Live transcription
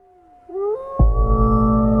Hello,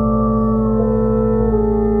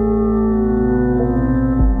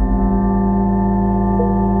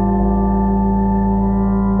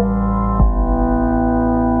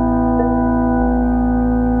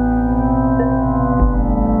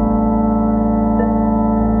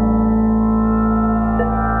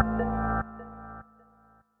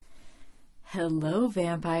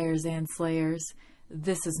 vampires and slayers.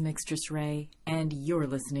 This is Mixtress Ray, and you're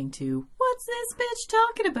listening to What's This Bitch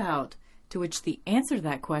Talking About? To which the answer to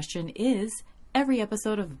that question is every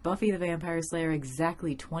episode of Buffy the Vampire Slayer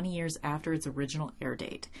exactly 20 years after its original air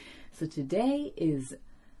date. So today is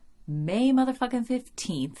May motherfucking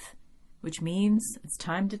 15th, which means it's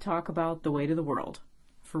time to talk about The Weight of the World.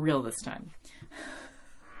 For real this time.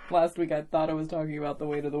 Last week I thought I was talking about The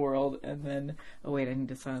Weight of the World, and then... Oh wait, I need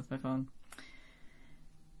to silence my phone.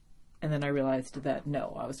 And then I realized that,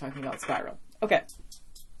 no, I was talking about Spiral. Okay.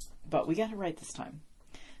 But we got it right this time.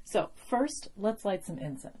 So, first, let's light some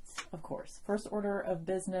incense, of course. First order of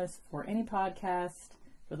business for any podcast,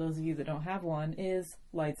 for those of you that don't have one, is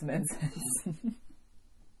light some incense.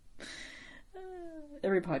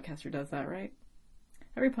 Every podcaster does that, right?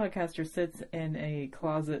 Every podcaster sits in a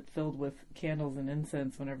closet filled with candles and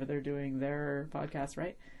incense whenever they're doing their podcast,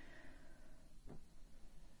 right?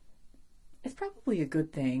 It's probably a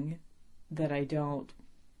good thing that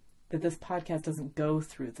this podcast doesn't go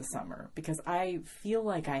through the summer, because I feel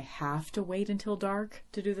like I have to wait until dark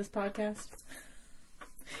to do this podcast.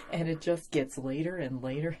 And it just gets later and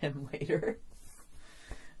later and later.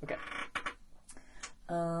 Okay.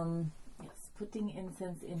 Yes, putting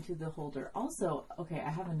incense into the holder. Also, okay,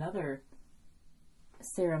 I have another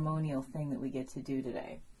ceremonial thing that we get to do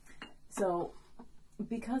today. So,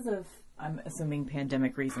 because of, I'm assuming,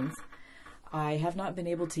 pandemic reasons, I have not been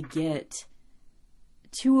able to get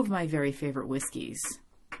two of my very favorite whiskeys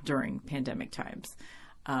during pandemic times.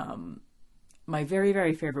 My very,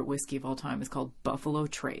 very favorite whiskey of all time is called Buffalo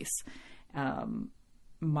Trace.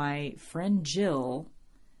 My friend Jill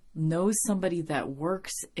knows somebody that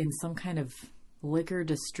works in some kind of liquor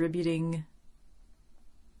distributing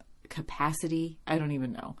capacity. I don't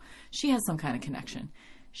even know. She has some kind of connection.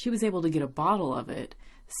 She was able to get a bottle of it.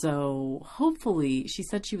 So hopefully, she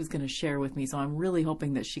said she was going to share with me, so I'm really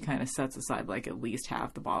hoping that she kind of sets aside like at least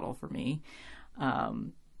half the bottle for me,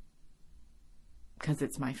 because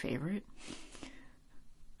it's my favorite.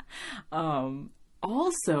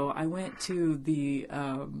 Also, I went to the,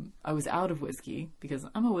 I was out of whiskey because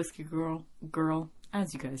I'm a whiskey girl,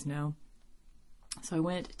 as you guys know. So I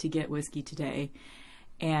went to get whiskey today,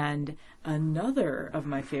 and another of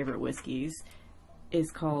my favorite whiskeys is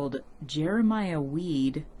called Jeremiah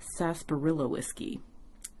Weed Sarsaparilla Whiskey.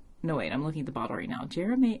 No, wait, I'm looking at the bottle right now.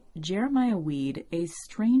 Jeremiah Weed, a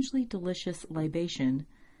strangely delicious libation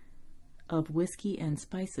of whiskey and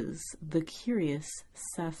spices, the curious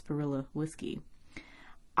sarsaparilla whiskey.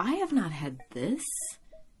 I have not had this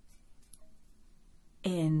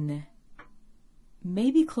in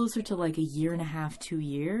maybe closer to like a year and a half, 2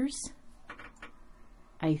 years,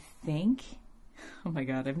 I think. Oh my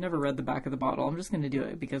god, I've never read the back of the bottle. I'm just going to do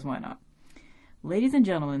it because why not? Ladies and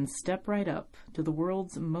gentlemen, step right up to the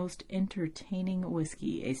world's most entertaining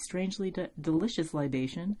whiskey, a strangely delicious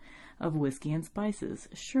libation of whiskey and spices,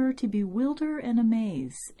 sure to bewilder and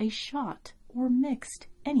amaze, a shot or mixed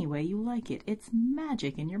any way you like it. It's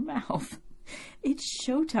magic in your mouth. It's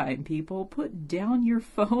showtime, people. Put down your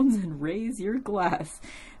phones and raise your glass,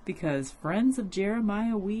 because friends of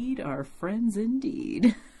Jeremiah Weed are friends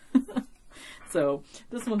indeed. So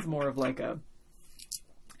this one's more of like a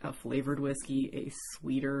flavored whiskey, a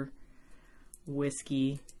sweeter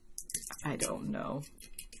whiskey. I don't know.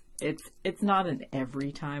 It's not an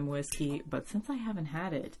every time whiskey, but since I haven't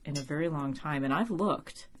had it in a very long time, and I've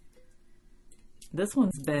looked, this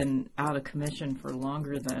one's been out of commission for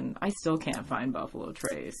longer than, I still can't find Buffalo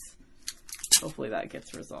Trace. Hopefully that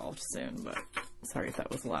gets resolved soon, but sorry if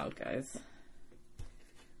that was loud, guys.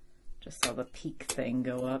 Just saw the peak thing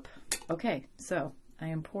go up. Okay, so I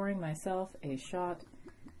am pouring myself a shot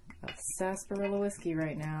of sarsaparilla whiskey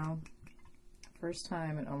right now. First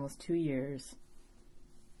time in almost 2 years.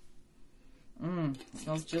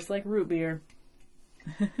 Smells just like root beer.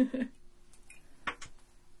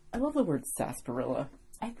 I love the word sarsaparilla.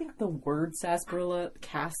 I think the word sarsaparilla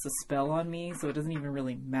casts a spell on me, so it doesn't even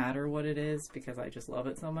really matter what it is because I just love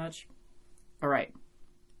it so much. All right,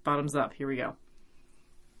 bottoms up. Here we go.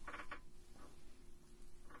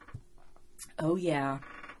 Oh yeah,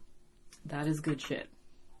 that is good shit.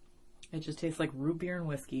 It just tastes like root beer and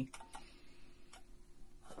whiskey.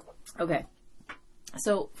 Okay,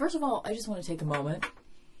 so first of all, I just want to take a moment,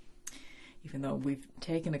 even though we've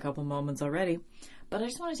taken a couple moments already, But I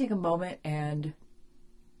just want to take a moment and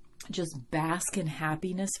just bask in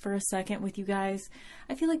happiness for a second with you guys.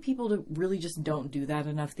 I feel like people really just don't do that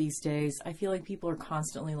enough these days. I feel like people are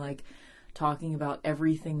constantly like talking about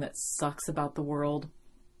everything that sucks about the world.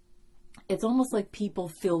 It's almost like people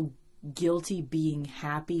feel guilty being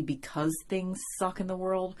happy because things suck in the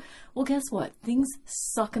world. Well, guess what? Things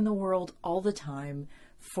suck in the world all the time,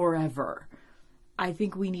 forever. I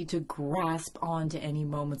think we need to grasp onto any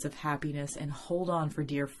moments of happiness and hold on for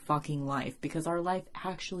dear fucking life, because our life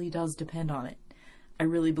actually does depend on it. I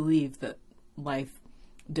really believe that life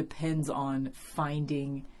depends on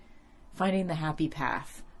finding the happy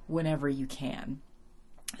path whenever you can.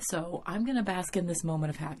 So I'm going to bask in this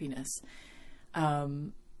moment of happiness. I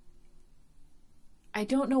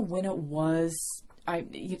don't know when it was.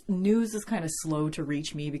 News is kind of slow to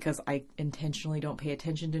reach me because I intentionally don't pay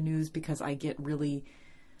attention to news, because I drown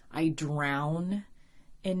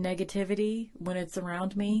in negativity when it's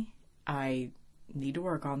around me. I need to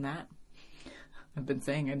work on that. I've been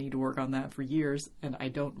saying I need to work on that for years, and I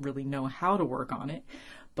don't really know how to work on it.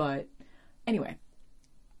 But anyway,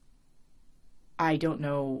 I don't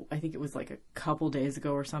know, I think it was like a couple days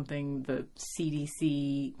ago or something, the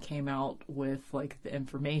CDC came out with like the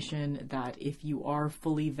information that if you are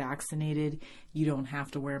fully vaccinated, you don't have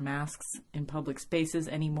to wear masks in public spaces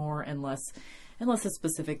anymore unless a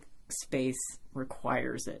specific space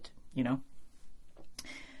requires it, you know?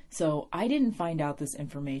 So I didn't find out this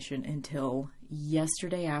information until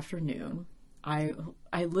yesterday afternoon. I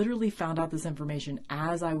literally found out this information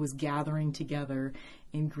as I was gathering together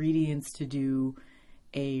ingredients to do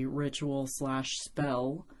a ritual /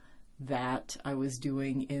 spell that I was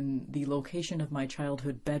doing in the location of my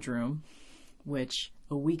childhood bedroom, which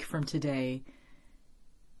a week from today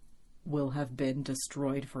will have been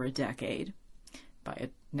destroyed for a decade by a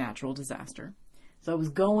natural disaster. So I was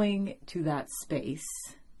going to that space.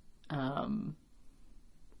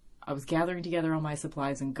 I was gathering together all my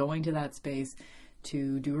supplies and going to that space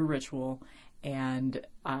to do a ritual, and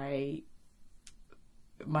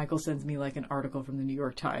Michael sends me like an article from the New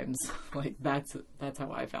York Times. Like that's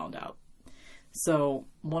how I found out. So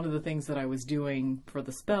one of the things that I was doing for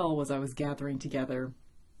the spell was I was gathering together,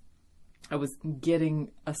 I was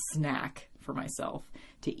getting a snack for myself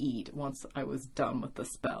to eat once I was done with the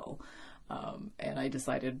spell. And I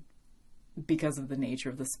decided, because of the nature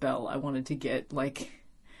of the spell, I wanted to get like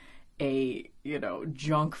a,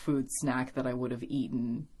 junk food snack that I would have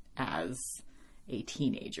eaten as a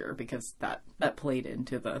teenager, because that played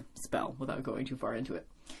into the spell without going too far into it.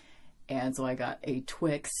 And so I got a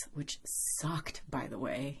Twix, which sucked, by the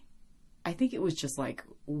way. I think it was just like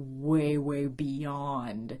way, way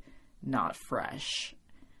beyond not fresh.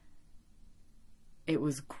 It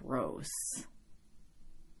was gross.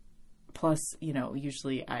 Plus,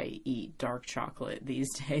 usually I eat dark chocolate these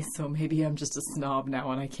days, so maybe I'm just a snob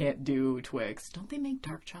now and I can't do Twix. Don't they make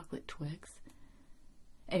dark chocolate Twix?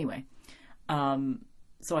 Anyway,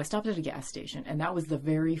 so I stopped at a gas station, and that was the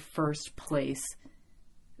very first place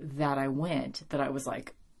that I went that I was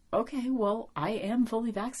like, okay, well, I am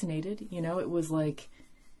fully vaccinated. It was like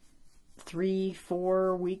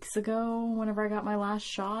 3-4 weeks ago whenever I got my last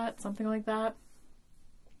shot, something like that.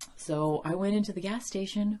 So I went into the gas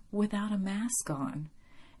station without a mask on,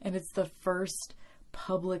 and it's the first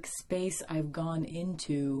public space I've gone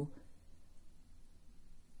into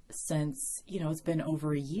since, it's been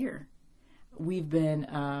over a year. We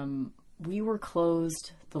were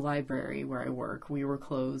closed, the library where I work, we were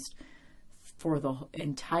closed for the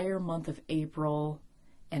entire month of April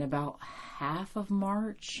and about half of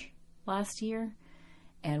March last year.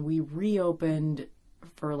 And we reopened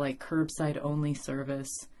for like curbside only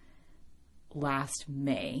service last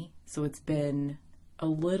May. So it's been a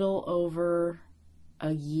little over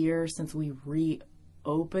a year since we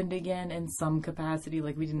reopened again in some capacity.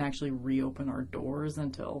 Like, we didn't actually reopen our doors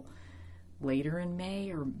until later in May,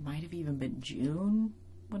 or might have even been June,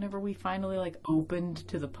 whenever we finally like opened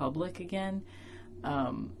to the public again.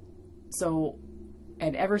 And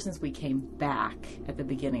ever since we came back at the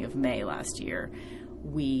beginning of May last year,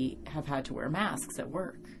 we have had to wear masks at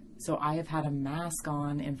work. So I have had a mask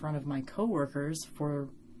on in front of my coworkers for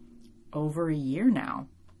over a year now.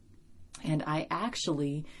 And I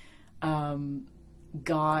actually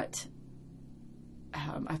got,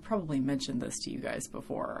 I've probably mentioned this to you guys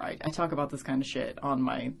before. I talk about this kind of shit on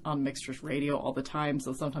Mixtress Radio all the time.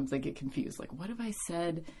 So sometimes I get confused. Like, what have I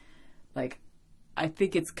said? Like, I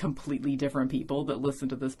think it's completely different people that listen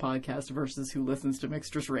to this podcast versus who listens to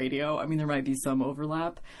Mixtress Radio. I mean, there might be some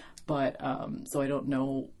overlap, but, so I don't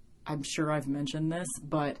know. I'm sure I've mentioned this,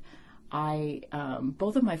 but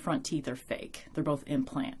both of my front teeth are fake. They're both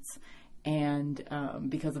implants. and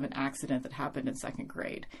because of an accident that happened in second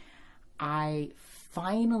grade. I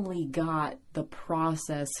finally got the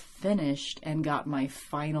process finished and got my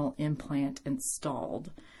final implant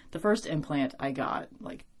installed. The first implant I got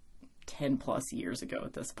like 10 plus years ago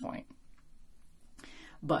at this point.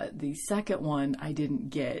 But the second one I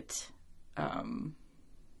didn't get.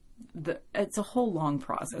 It's a whole long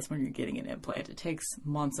process when you're getting an implant. It takes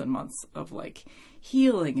months and months of like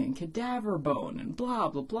healing and cadaver bone and blah,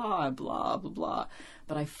 blah, blah, blah, blah, blah.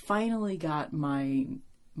 But I finally got my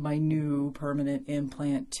new permanent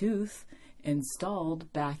implant tooth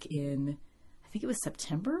installed back in, I think it was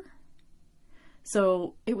September.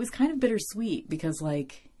 So it was kind of bittersweet because,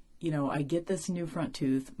 like, you know, I get this new front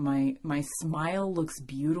tooth. My smile looks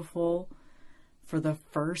beautiful for the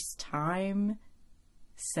first time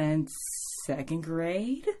since second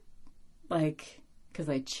grade. Like, because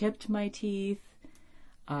I chipped my teeth.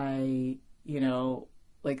 Like,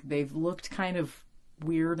 they've looked kind of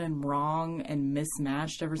weird and wrong and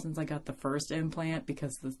mismatched ever since I got the first implant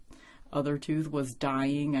because the other tooth was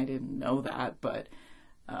dying. I didn't know that, but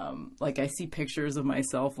like, I see pictures of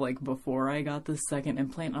myself like before I got the second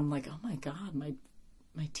implant. I'm like, oh my God, my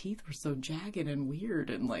teeth were so jagged and weird.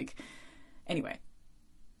 And like, anyway,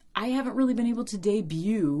 I haven't really been able to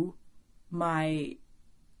debut my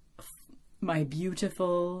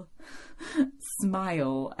beautiful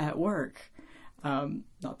smile at work.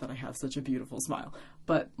 Not that I have such a beautiful smile,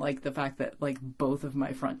 but like the fact that like both of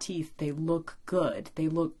my front teeth, they look good. They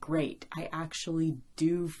look great. I actually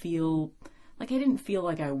do feel like, I didn't feel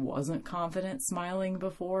like I wasn't confident smiling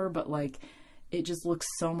before, but like it just looks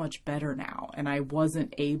so much better now. And I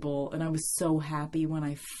wasn't able, and I was so happy when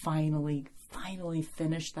I finally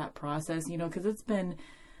finished that process, you know, because it's been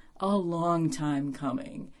a long time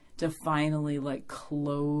coming to finally like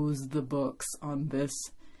close the books on this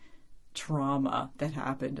trauma that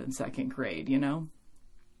happened in second grade, you know?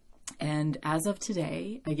 And as of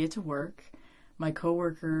today, I get to work. My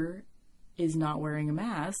coworker is not wearing a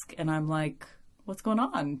mask, and I'm like, what's going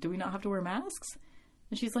on? Do we not have to wear masks?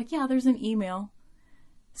 And she's like, yeah, there's an email.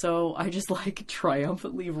 So I just like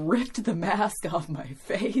triumphantly ripped the mask off my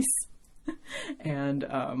face. And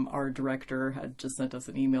our director had just sent us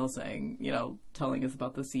an email saying, you know, telling us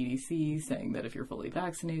about the CDC, saying that if you're fully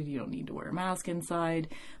vaccinated, you don't need to wear a mask inside.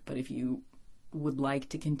 But if you would like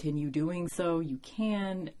to continue doing so, you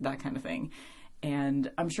can, that kind of thing. And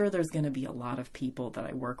I'm sure there's going to be a lot of people that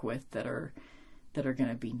I work with that are going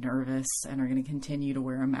to be nervous and are going to continue to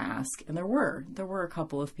wear a mask. And there were a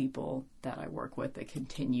couple of people that I work with that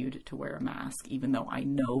continued to wear a mask, even though I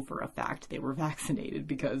know for a fact they were vaccinated,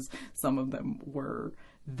 because some of them were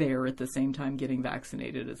there at the same time getting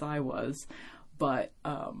vaccinated as I was. But,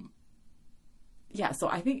 yeah, so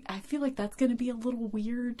I feel like that's going to be a little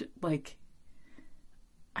weird. Like,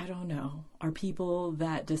 I don't know. Are people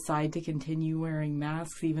that decide to continue wearing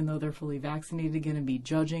masks, even though they're fully vaccinated, going to be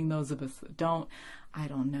judging those of us that don't? I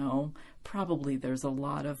don't know. Probably there's a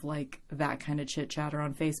lot of like that kind of chit chatter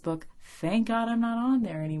on Facebook. Thank God I'm not on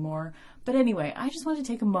there anymore. But anyway, I just want to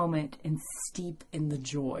take a moment and steep in the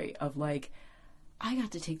joy of like, I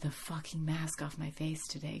got to take the fucking mask off my face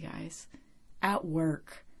today, guys, at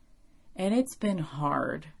work. And it's been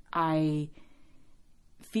hard.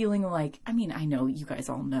 Feeling like, I mean, I know you guys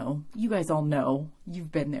all know.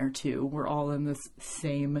 You've been there too. We're all in this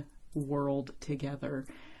same world together.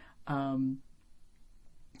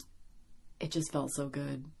 It just felt so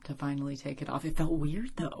good to finally take it off. It felt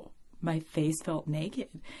weird though. My face felt naked.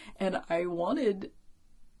 And I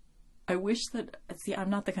wish that, see, I'm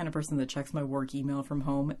not the kind of person that checks my work email from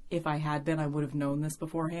home. If I had been, I would have known this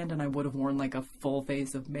beforehand, and I would have worn like a full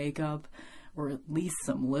face of makeup or at least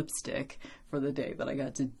some lipstick for the day that I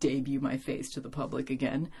got to debut my face to the public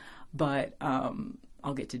again. But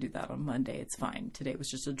I'll get to do that on Monday. It's fine. Today was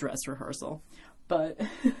just a dress rehearsal. But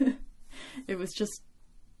it was just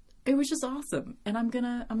awesome. And I'm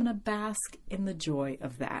gonna bask in the joy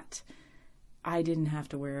of that. I didn't have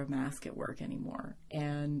to wear a mask at work anymore.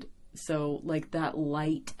 And so like that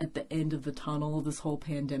light at the end of the tunnel, this whole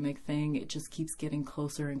pandemic thing, it just keeps getting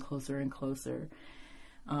closer and closer and closer.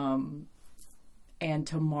 And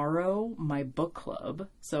tomorrow, my book club,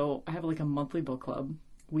 so I have like a monthly book club.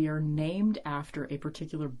 We are named after a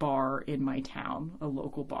particular bar in my town, a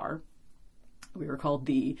local bar. We are called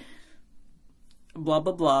the blah,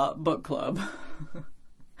 blah, blah book club.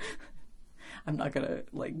 I'm not going to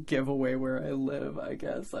like give away where I live, I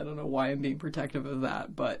guess. I don't know why I'm being protective of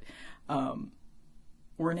that, but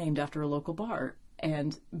we're named after a local bar.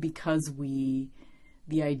 And because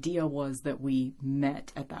the idea was that we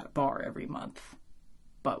met at that bar every month.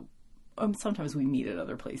 But sometimes we meet at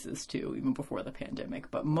other places too, even before the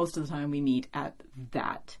pandemic, but most of the time we meet at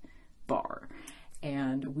that bar.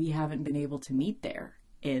 And we haven't been able to meet there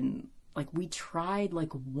in, like, we tried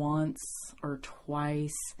like once or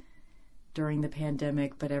twice during the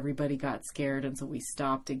pandemic, but everybody got scared, and so we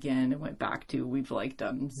stopped again and went back to, we've like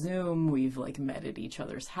done Zoom, we've like met at each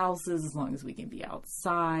other's houses as long as we can be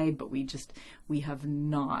outside, but we have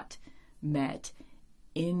not met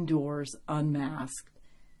indoors unmasked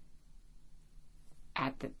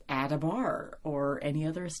at a bar or any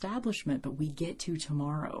other establishment, but we get to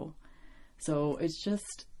tomorrow. So it's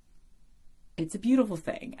a beautiful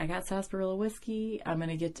thing. I got sarsaparilla whiskey. I'm going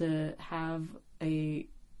to get to have a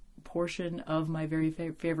portion of my very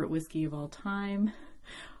favorite whiskey of all time.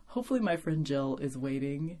 Hopefully my friend Jill is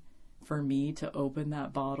waiting for me to open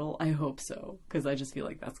that bottle. I hope so, because I just feel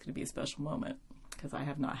like that's going to be a special moment, because I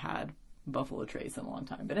have not had Buffalo Trace in a long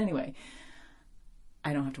time. But anyway,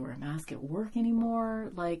 I don't have to wear a mask at work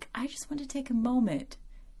anymore. Like, I just want to take a moment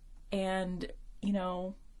and, you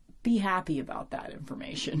know, be happy about that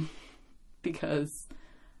information, because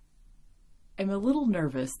I'm a little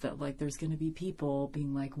nervous that, like, there's going to be people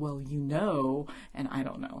being like, well, you know, and I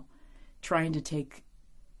don't know, trying to take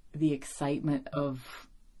the excitement of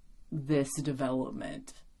this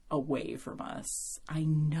development away from us. I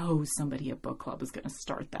know somebody at book club is going to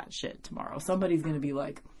start that shit tomorrow. Somebody's going to be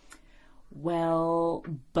like, well,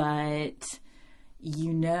 but,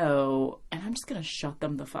 you know, and I'm just going to shut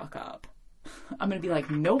them the fuck up. I'm going to be like,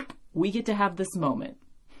 nope, we get to have this moment.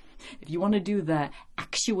 If you want to do the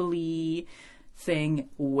actually thing,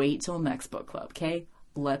 wait till next book club, okay?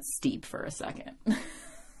 Let's steep for a second.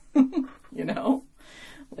 You know?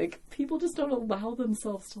 Like, people just don't allow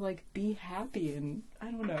themselves to, like, be happy and,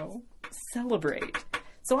 I don't know, celebrate.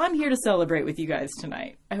 So I'm here to celebrate with you guys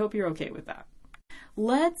tonight. I hope you're okay with that.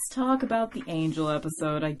 Let's talk about the Angel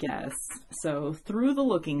episode, I guess. So, Through the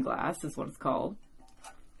Looking Glass is what it's called.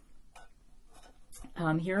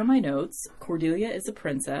 Here are my notes. Cordelia is a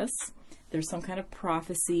princess. There's some kind of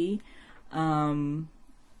prophecy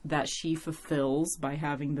that she fulfills by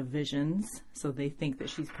having the visions. So they think that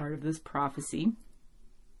she's part of this prophecy.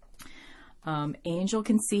 Angel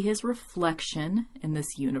can see his reflection in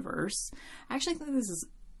this universe. I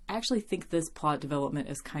actually think this plot development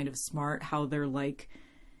is kind of smart. How they're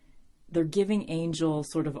giving Angel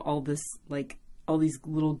sort of all these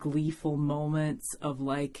little gleeful moments of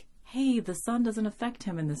like, hey, the sun doesn't affect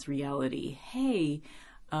him in this reality. Hey,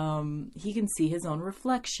 he can see his own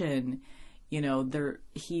reflection. You know,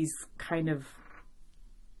 he's kind of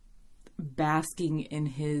basking in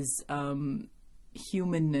his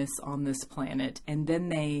humanness on this planet, and then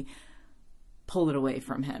they pull it away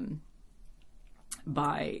from him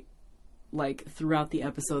by, like, throughout the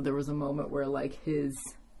episode there was a moment where like his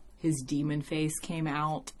demon face came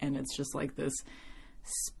out, and it's just like this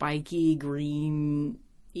spiky green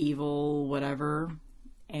evil whatever,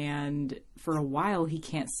 and for a while he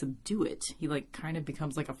can't subdue it. He like kind of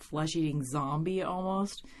becomes like a flesh-eating zombie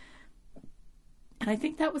almost. And I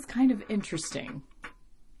think that was kind of interesting,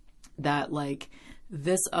 that like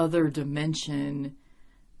this other dimension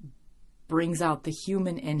brings out the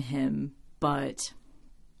human in him, but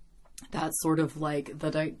that's sort of like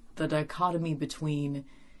the dichotomy between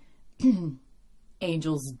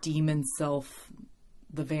Angel's demon self,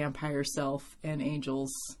 the vampire self, and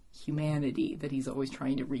Angel's humanity that he's always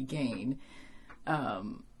trying to regain.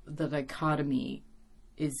 The dichotomy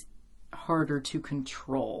is harder to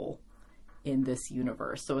control in this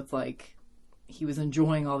universe. So it's like he was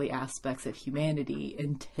enjoying all the aspects of humanity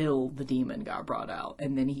until the demon got brought out,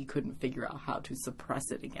 and then he couldn't figure out how to suppress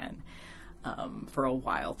it again for a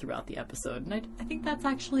while throughout the episode. And I think that's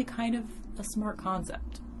actually kind of a smart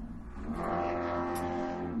concept.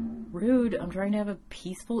 Rude. I'm trying to have a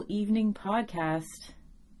peaceful evening podcast.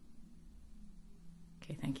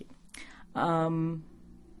 Okay, thank you.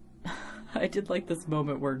 I did like this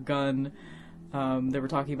moment where Gunn, they were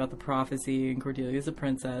talking about the prophecy and Cordelia's a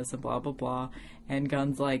princess and blah, blah, blah. And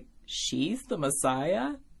Gunn's like, she's the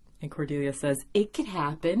Messiah? And Cordelia says, it could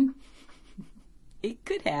happen. It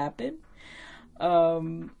could happen.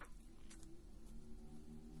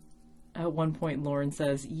 At one point, Lauren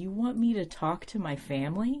says, you want me to talk to my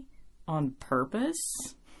family on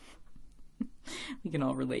purpose? We can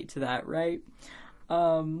all relate to that, right?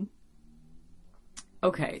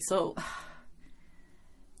 Okay, so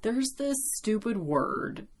there's this stupid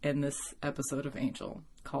word in this episode of Angel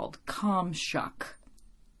called Kamshuk.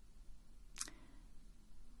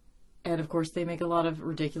 And of course they make a lot of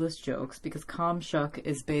ridiculous jokes, because Kamshuk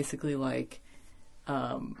is basically like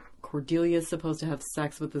Cordelia's supposed to have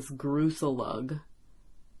sex with this Grusalug.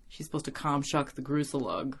 She's supposed to Kamshuk the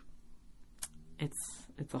Grusalug.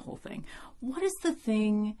 it's a whole thing. What is the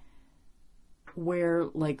thing where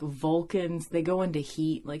like Vulcans, they go into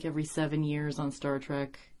heat like every 7 years on Star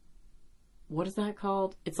Trek? What is that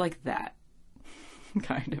called? It's like that.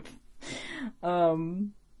 Kind of.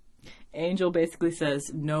 Angel basically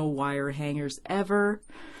says, no wire hangers ever.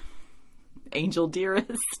 Angel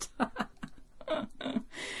dearest.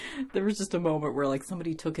 There was just a moment where like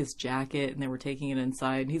somebody took his jacket and they were taking it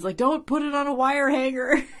inside and he's like, don't put it on a wire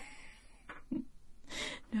hanger.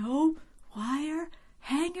 No wire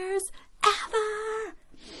hangers ever.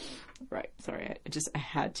 Right. Sorry. I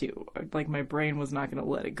had to. Like my brain was not going to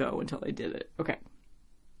let it go until I did it. Okay.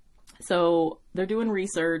 So they're doing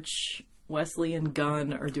research. Wesley and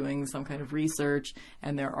Gunn are doing some kind of research,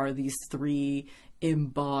 and there are these 3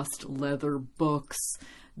 embossed leather books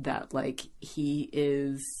that, like, he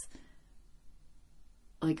is,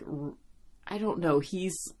 like, I don't know,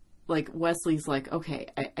 he's, like, Wesley's like, okay,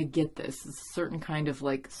 I get this. It's a certain kind of,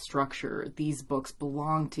 like, structure. These books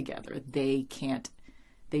belong together. They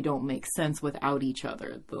don't make sense without each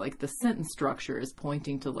other. The sentence structure is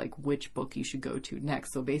pointing to, like, which book you should go to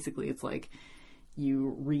next. So basically it's like,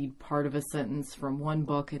 you read part of a sentence from one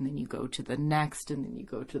book and then you go to the next and then you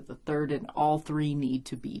go to the third, and all 3 need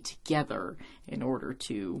to be together in order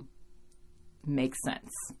to make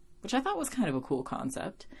sense, which I thought was kind of a cool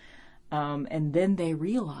concept. And then they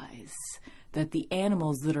realize that the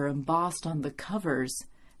animals that are embossed on the covers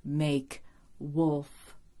make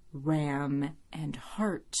wolf, ram, and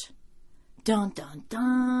hart. Dun, dun,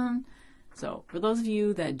 dun. So for those of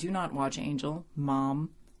you that do not watch Angel, Mom,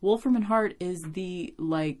 Wolfram and Hart is the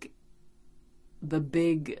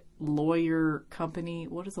big lawyer company.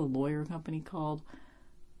 What is a lawyer company called?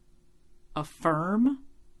 A firm,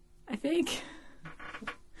 I think.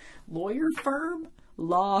 Lawyer firm?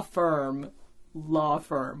 Law firm.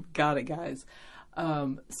 Got it, guys.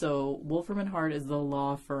 So Wolfram and Hart is the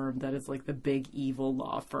law firm that is like the big evil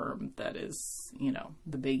law firm that is,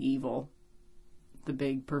 the big evil, the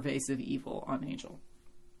big pervasive evil on Angel.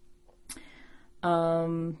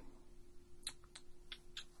 So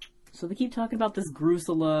they keep talking about this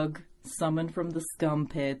Gruselug summoned from the scum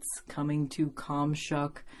pits coming to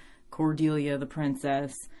Kamshuk Cordelia the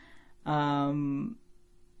princess.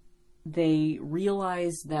 They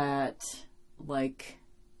realize that like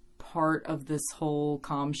part of this whole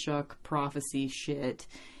Kamshuk prophecy shit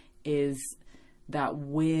is that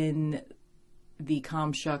when the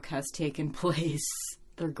Kamshuk has taken place,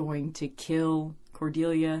 they're going to kill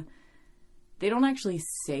Cordelia. They don't actually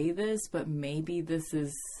say this, but maybe this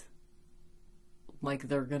is like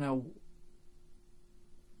they're gonna...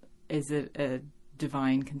 Is it a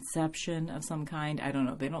divine conception of some kind? I don't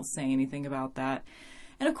know. They don't say anything about that.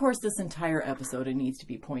 And of course, this entire episode, it needs to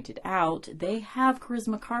be pointed out, they have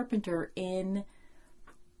Charisma Carpenter in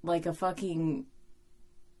like a fucking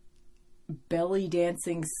belly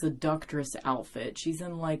dancing seductress outfit. She's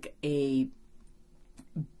in like a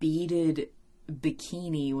beaded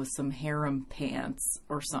bikini with some harem pants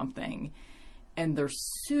or something, and they're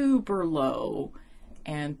super low,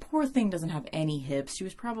 and poor thing doesn't have any hips. She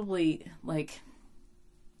was probably like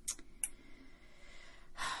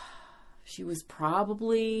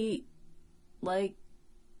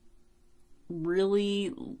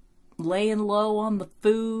really laying low on the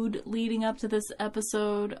food leading up to this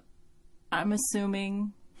episode. I'm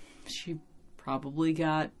assuming she probably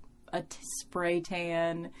got a spray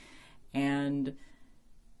tan, and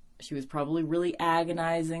she was probably really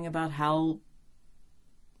agonizing about how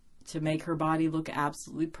to make her body look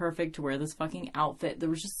absolutely perfect to wear this fucking outfit. There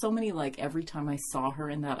was just so many, like, every time I saw her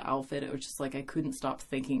in that outfit, it was just like I couldn't stop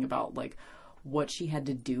thinking about like what she had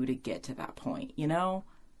to do to get to that point, you know?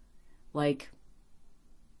 Like,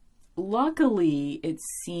 luckily it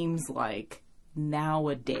seems like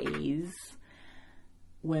nowadays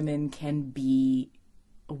women can be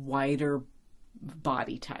wider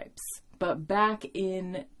body types, but back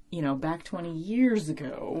 20 years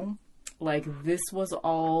ago, like, this was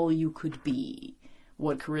all you could be.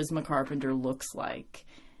 What Charisma Carpenter looks like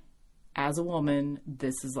as a woman,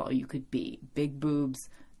 this is all you could be. Big boobs,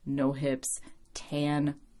 no hips,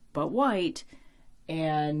 tan but white,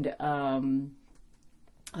 and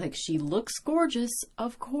like, she looks gorgeous,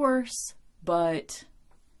 of course, but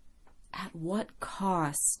at what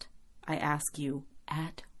cost? I ask you,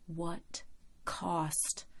 at what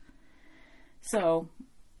cost? So,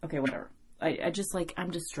 okay, whatever. I just, like, I'm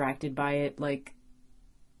distracted by it. Like,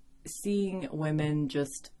 seeing women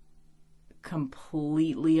just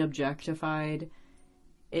completely objectified,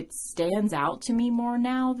 it stands out to me more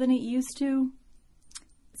now than it used to.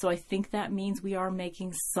 So I think that means we are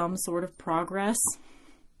making some sort of progress.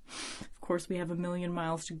 Of Of course, we have a million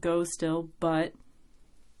miles to go still, but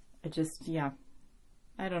yeah,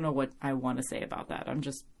 I don't know what I want to say about that. I'm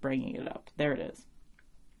just bringing it up. There it is.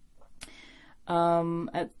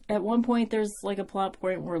 At one point, there's like a plot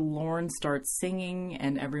point where Lorne starts singing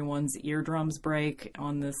and everyone's eardrums break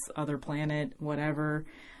on this other planet, whatever.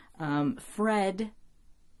 Fred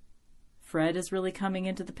is really coming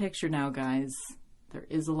into the picture now, guys. There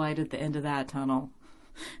is a light at the end of that tunnel.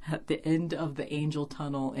 At the end of the Angel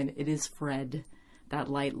tunnel, and it is Fred. That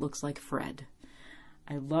light looks like Fred.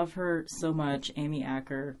 I love her so much, Amy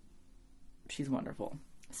Acker. She's wonderful.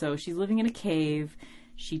 So she's living in a cave.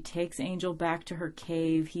 She takes Angel back to her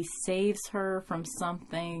cave. He saves her from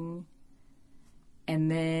something.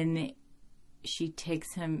 And then she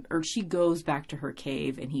goes back to her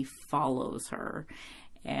cave and he follows her.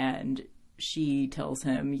 And she tells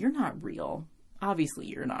him, "You're not real. Obviously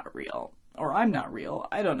you're not real. Or I'm not real."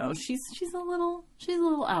 I don't know. She's a little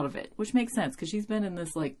out of it, which makes sense because she's been in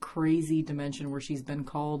this like crazy dimension where she's been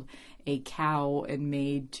called a cow and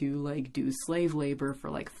made to like do slave labor for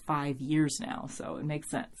like 5 years now. So it makes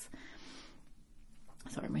sense.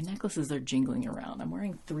 Sorry, my necklaces are jingling around. I'm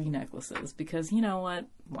wearing 3 necklaces because you know what?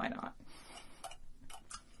 Why not?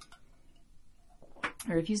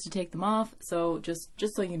 I refuse to take them off, so just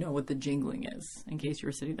so you know what the jingling is, in case you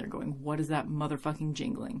were sitting there going, what is that motherfucking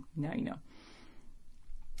jingling? Now you know.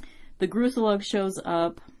 The Gruselug shows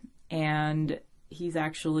up, and he's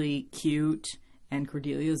actually cute, and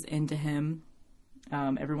Cordelia's into him.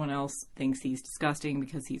 Everyone else thinks he's disgusting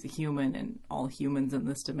because he's a human, and all humans in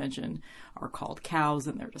this dimension are called cows,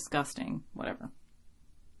 and they're disgusting. Whatever.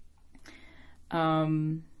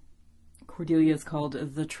 Cordelia is called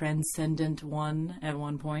the Transcendent One at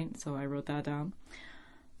one point, so I wrote that down.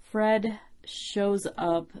 Fred shows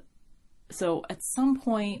up. So at some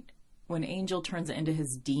point, when Angel turns into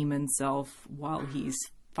his demon self while he's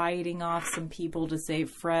fighting off some people to save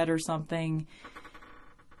Fred or something,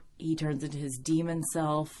 he turns into his demon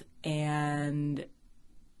self and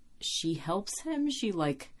she helps him. She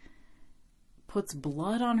like puts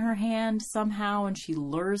blood on her hand somehow and she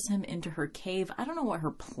lures him into her cave. I don't know what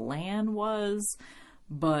her plan was,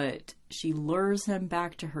 but she lures him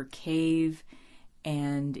back to her cave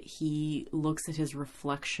and he looks at his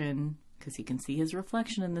reflection because he can see his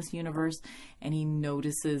reflection in this universe and he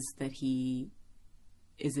notices that he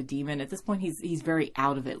is a demon. At this point he's very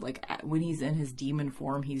out of it. Like when he's in his demon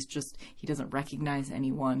form, he doesn't recognize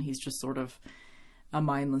anyone. He's just sort of a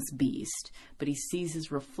mindless beast, but he sees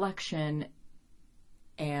his reflection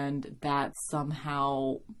and that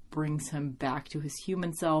somehow brings him back to his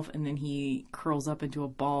human self, and then he curls up into a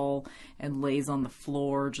ball and lays on the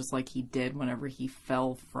floor just like he did whenever he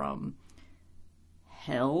fell from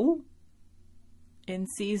hell in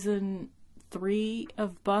season 3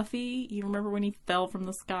 of Buffy. You remember when he fell from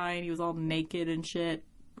the sky and he was all naked and shit,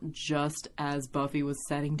 just as Buffy was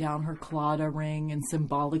setting down her Claddagh ring and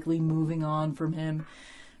symbolically moving on from him.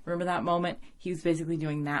 Remember that moment? He was basically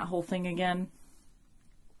doing that whole thing again.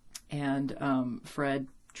 And Fred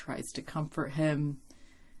tries to comfort him.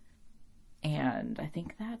 And I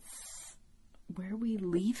think that's where we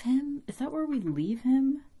leave him. Is that where we leave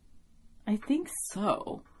him? I think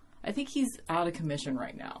so. I think he's out of commission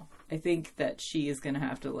right now. I think that she is going to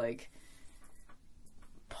have to, like,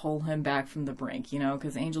 pull him back from the brink, you know?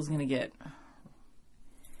 Because Angel's going to get...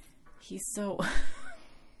 He's so...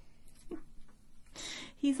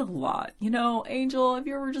 He's a lot. You know, Angel, have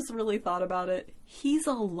you ever just really thought about it? He's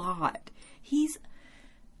a lot. He's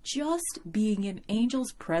just being in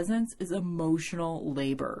Angel's presence is emotional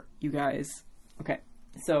labor, you guys. Okay,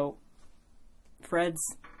 so Fred's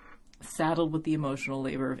saddled with the emotional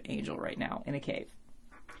labor of Angel right now in a cave.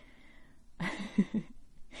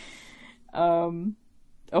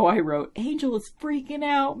 I wrote, Angel is freaking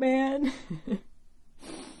out, man.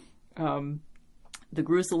 The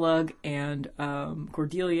Gruselug and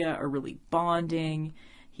Cordelia are really bonding.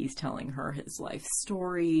 He's telling her his life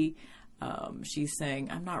story. She's saying,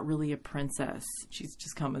 I'm not really a princess. She's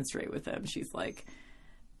just coming straight with him. She's like,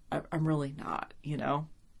 I'm really not, you know?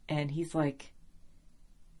 And he's like,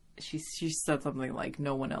 she said something like,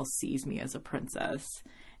 no one else sees me as a princess.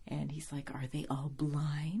 And he's like, are they all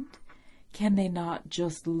blind? Can they not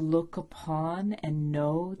just look upon and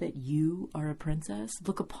know that you are a princess?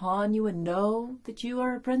 Look upon you and know that you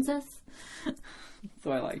are a princess?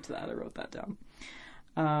 So I liked that. I wrote that down.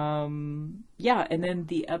 Yeah, and then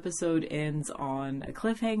the episode ends on a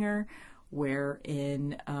cliffhanger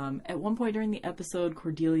wherein at one point during the episode,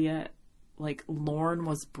 Cordelia, like, Lorne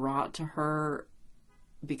was brought to her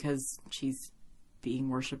because she's being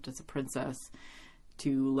worshipped as a princess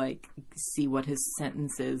to like see what his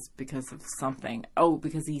sentence is because of something. Oh,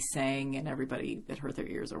 because he sang and everybody, it hurt their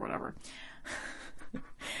ears or whatever.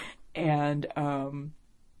 And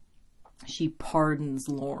she pardons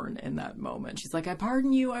Lorne in that moment. She's like, I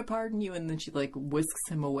pardon you. And then she like whisks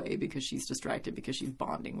him away because she's distracted because she's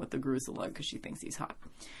bonding with the Grusela because she thinks he's hot.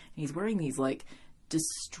 And he's wearing these like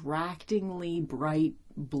distractingly bright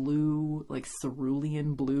blue, like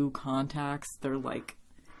cerulean blue contacts. They're like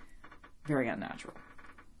very unnatural.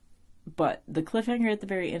 But the cliffhanger at the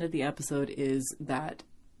very end of the episode is that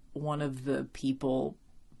one of the people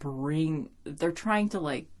they're trying to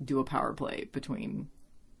like do a power play between,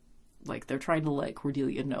 like they're trying to let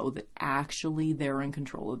Cordelia know that actually they're in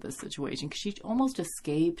control of this situation, because she almost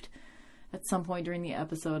escaped at some point during the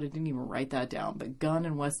episode. I didn't even write that down, but Gunn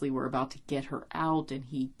and Wesley were about to get her out and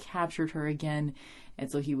he captured her again,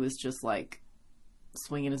 and so he was just like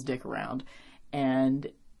swinging his dick around, and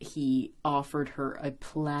he offered her a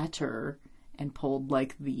platter and pulled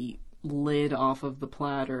like the lid off of the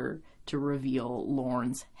platter to reveal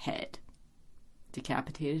Lorne's head,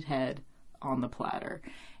 decapitated head on the platter.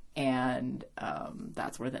 And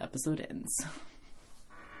that's where the episode ends.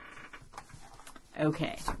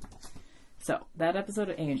 Okay. So, that episode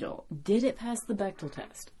of Angel, did it pass the Bechdel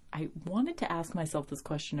test? I wanted to ask myself this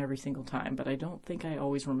question every single time, but I don't think I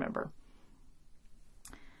always remember.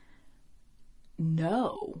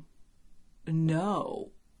 No.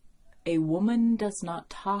 A woman does not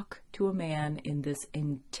talk to a man in this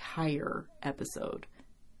entire episode.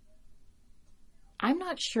 I'm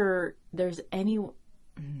not sure there's any...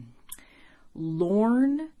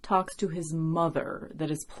 Lorne talks to his mother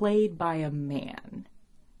that is played by a man.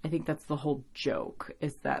 I think that's the whole joke,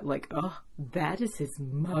 is that like, oh, that is his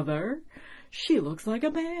mother? She looks like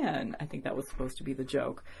a man. I think that was supposed to be the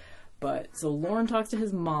joke. But, so Lorne talks to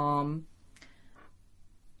his mom,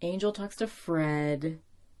 Angel talks to Fred,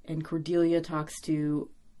 and Cordelia talks to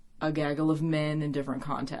a gaggle of men in different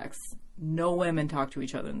contexts. No women talk to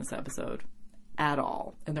each other in this episode at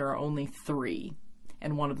all. And there are only 3.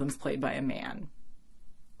 And one of them's played by a man.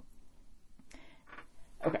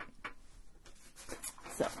 Okay.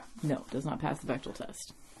 So, no, does not pass the Bechdel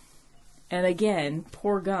test. And again,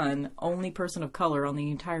 poor Gunn, only person of color on the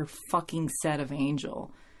entire fucking set of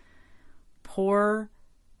Angel. Poor,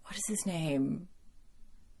 what is his name?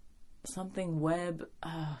 Something Webb.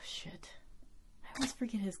 Oh, shit. I always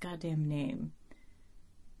forget his goddamn name.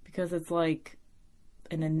 Because it's like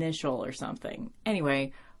an initial or something.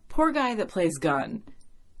 Anyway, poor guy that plays Gunn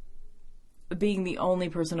being the only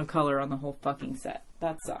person of color on the whole fucking set.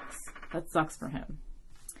 That sucks. That sucks for him.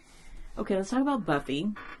 Okay, let's talk about Buffy,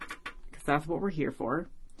 because that's what we're here for.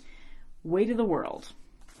 Weight of the World.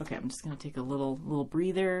 Okay, I'm just going to take a little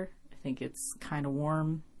breather. I think it's kind of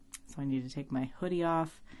warm, so I need to take my hoodie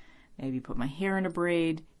off. Maybe put my hair in a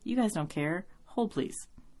braid. You guys don't care. Hold, please.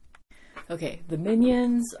 Okay, the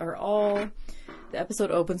minions are all... The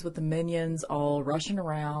episode opens with the minions all rushing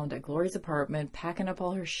around at Glory's apartment, packing up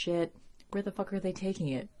all her shit. Where the fuck are they taking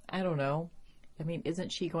it? I don't know. I mean,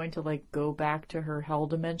 isn't she going to, like, go back to her hell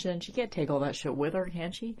dimension? She can't take all that shit with her,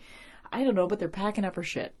 can she? I don't know, but they're packing up her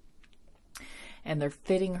shit. And they're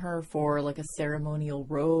fitting her for, like, a ceremonial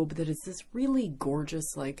robe that is this really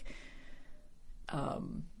gorgeous, like,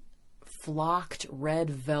 flocked red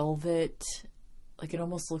velvet. Like, it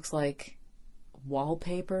almost looks like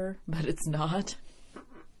wallpaper, but it's not.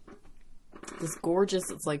 This gorgeous,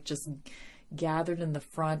 it's like just gathered in the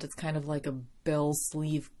front. It's kind of like a bell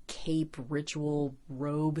sleeve cape ritual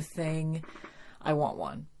robe thing. I want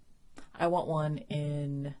one. I want one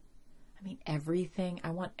in, I mean, everything. I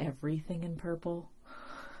want everything in purple.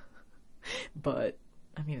 But,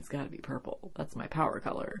 I mean, it's got to be purple. That's my power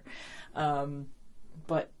color.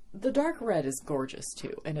 But the dark red is gorgeous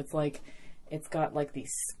too. And it's like, it's got like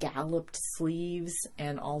these scalloped sleeves,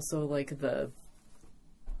 and also like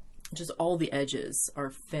just all the edges are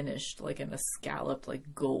finished like in a scalloped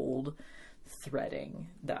like gold threading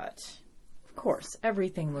that, of course,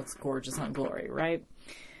 everything looks gorgeous on Glory, right?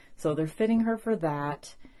 So they're fitting her for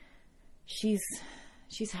that. She's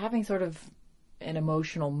having sort of an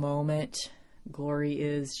emotional moment. Glory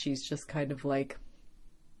is. She's just kind of like,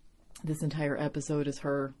 this entire episode is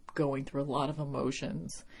her going through a lot of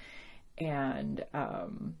emotions. And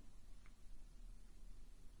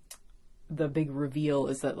the big reveal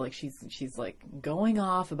is that like she's like going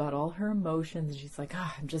off about all her emotions, and she's like,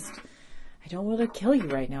 I don't want to kill you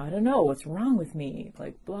right now. I don't know what's wrong with me.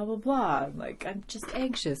 Like, blah, blah, blah. Like, I'm just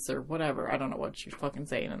anxious or whatever. I don't know what she's fucking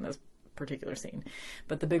saying in this particular scene.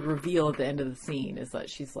 But the big reveal at the end of the scene is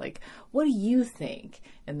that she's like, what do you think?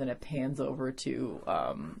 And then it pans over to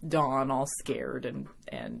Dawn all scared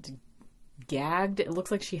and gagged. It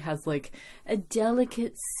looks like she has like a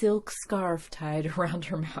delicate silk scarf tied around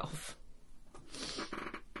her mouth.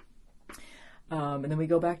 And then we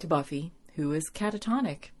go back to Buffy, who is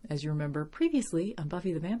catatonic. As you remember previously on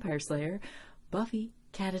Buffy the Vampire Slayer, Buffy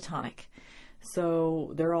catatonic.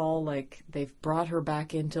 So they're all like, they've brought her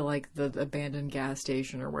back into like the abandoned gas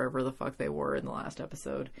station or wherever the fuck they were in the last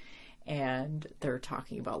episode. And they're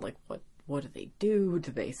talking about like, what do they do?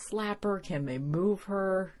 Do they slap her? Can they move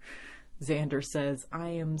her? Xander says, I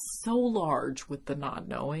am so large with the not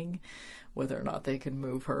knowing whether or not they can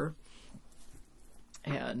move her.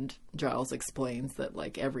 And Giles explains that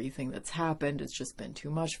like everything that's happened, it's just been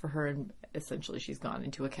too much for her. And essentially she's gone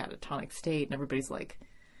into a catatonic state. And everybody's like,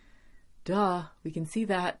 duh, we can see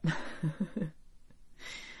that.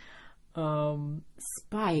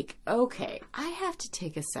 Spike. Okay, I have to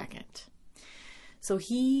take a second. So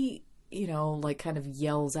he, you know, like kind of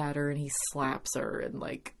yells at her and he slaps her, and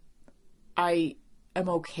like, I am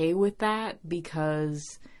okay with that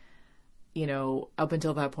because, you know, up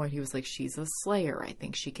until that point he was like, she's a slayer. I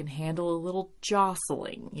think she can handle a little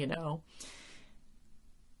jostling, you know.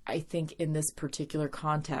 I think in this particular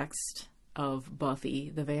context of Buffy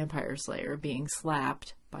the Vampire Slayer being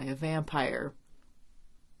slapped by a vampire,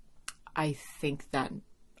 I think that,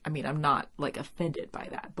 I mean, I'm not like offended by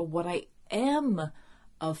that, but what I am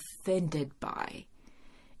offended by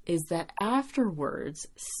is that afterwards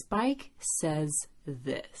Spike says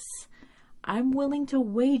this: I'm willing to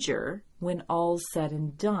wager when all's said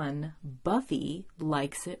and done, Buffy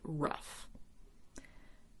likes it rough.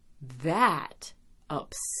 That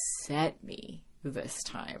upset me this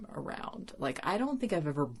time around. Like, I don't think I've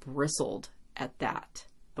ever bristled at that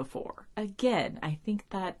before. Again, I think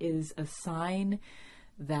that is a sign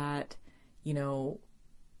that, you know,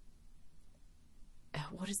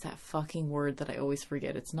 what is that fucking word that I always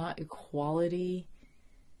forget? It's not equality.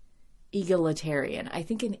 Egalitarian. I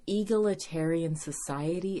think an egalitarian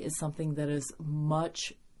society is something that is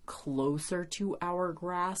much closer to our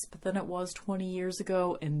grasp than it was 20 years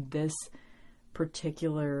ago, and this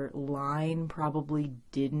particular line probably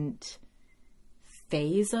didn't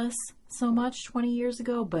faze us so much 20 years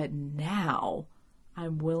ago, but now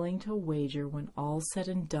I'm willing to wager when all's said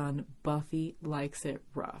and done, Buffy likes it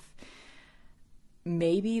rough.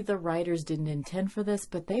 Maybe the writers didn't intend for this,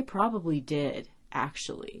 but they probably did,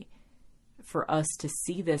 actually, for us to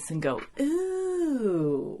see this and go,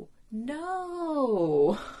 ooh,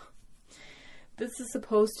 no. This is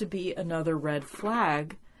supposed to be another red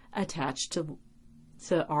flag attached to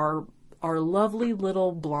our lovely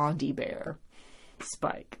little blondie bear,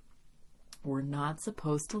 Spike. We're not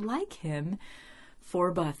supposed to like him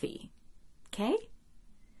for Buffy. Okay?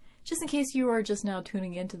 Just in case you are just now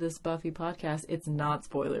tuning into this Buffy podcast, it's not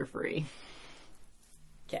spoiler free.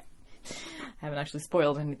 Okay. I haven't actually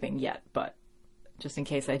spoiled anything yet, but just in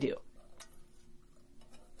case I do.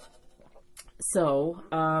 So,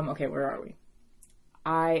 okay, where are we?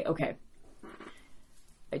 I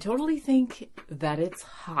totally think that it's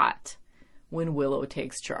hot when Willow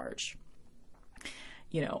takes charge.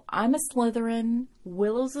 You know, I'm a Slytherin.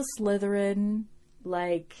 Willow's a Slytherin.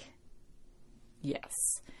 Like, yes.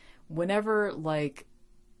 Whenever, like,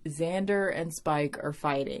 Xander and Spike are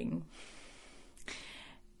fighting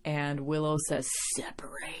and Willow says,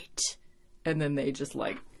 separate. And then they just,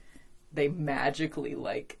 like, they magically,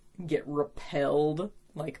 like, get repelled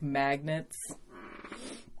like magnets.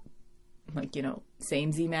 Like, you know,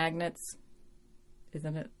 samey magnets.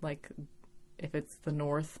 Isn't it like, if it's the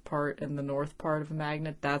north part and the north part of a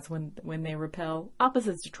magnet, that's when they repel?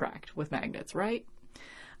 Opposites attract with magnets, right?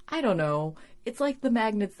 I don't know. It's like the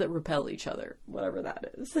magnets that repel each other, whatever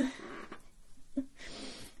that is.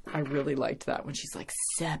 I really liked that when she's like,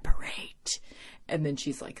 separate. And then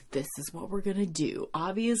she's like, this is what we're gonna do.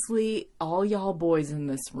 Obviously, all y'all boys in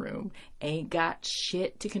this room ain't got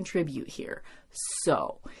shit to contribute here.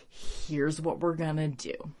 So, here's what we're gonna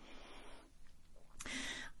do.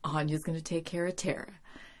 Anya's gonna take care of Tara.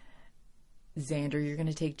 Xander, you're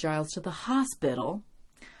gonna take Giles to the hospital.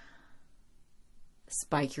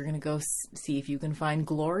 Spike, you're gonna go see if you can find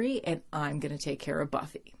Glory, and I'm gonna take care of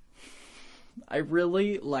Buffy. I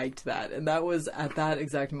really liked that. And that was at that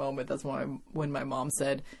exact moment. That's when my mom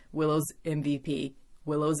said, Willow's MVP.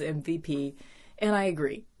 Willow's MVP. And I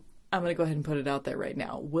agree. I'm going to go ahead and put it out there right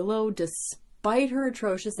now. Willow, despite her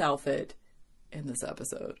atrocious outfit in this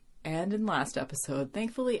episode and in last episode,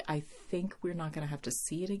 thankfully, I think we're not going to have to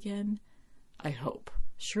see it again. I hope.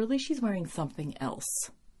 Surely she's wearing something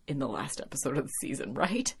else in the last episode of the season,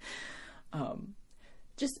 right?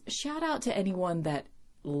 Just shout out to anyone that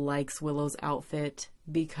likes Willow's outfit,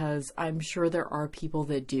 because I'm sure there are people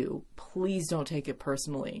that do. Please don't take it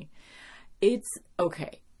personally. It's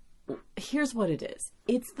okay. Here's what it is.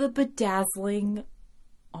 It's the bedazzling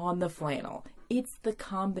on the flannel. It's the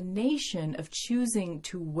combination of choosing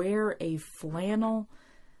to wear a flannel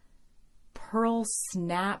pearl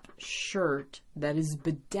snap shirt that is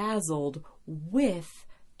bedazzled with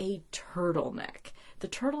a turtleneck. The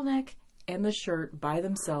turtleneck and the shirt by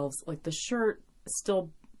themselves, like the shirt still,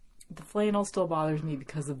 the flannel still bothers me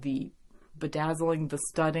because of the bedazzling, the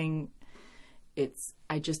studding.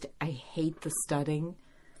 I hate the studding.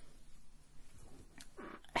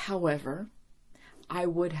 However, I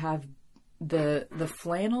would have the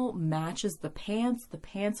flannel matches the pants. The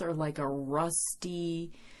pants are like a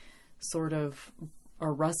rusty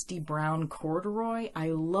brown corduroy. I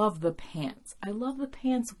love the pants. I love the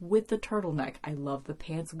pants with the turtleneck. I love the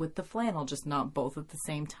pants with the flannel, just not both at the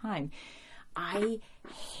same time. There's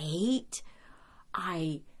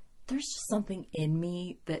just something in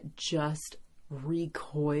me that just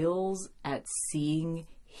recoils at seeing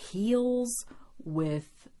heels with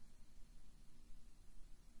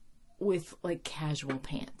like casual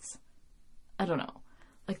pants. I don't know.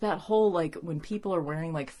 Like that whole, like when people are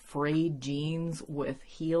wearing like frayed jeans with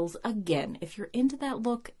heels. Again, if you're into that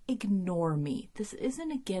look, ignore me. This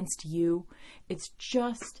isn't against you. It's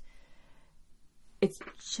just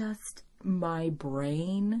my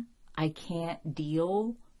brain. I can't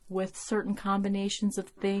deal with certain combinations of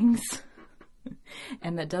things.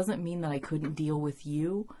 And that doesn't mean that I couldn't deal with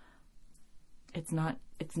you. It's not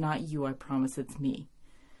you, I promise, it's me.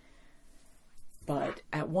 But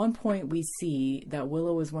at one point we see that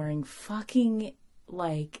Willow is wearing fucking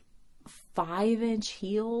like 5-inch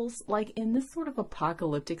heels. Like in this sort of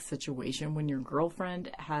apocalyptic situation when your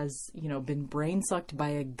girlfriend has, been brain sucked by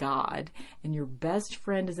a god and your best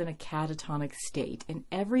friend is in a catatonic state and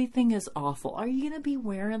everything is awful. Are you going to be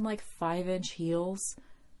wearing like 5-inch heels?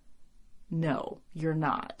 No, you're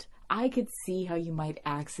not. I could see how you might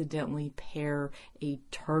accidentally pair a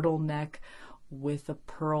turtleneck with a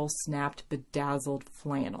pearl snapped bedazzled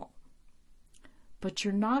flannel. But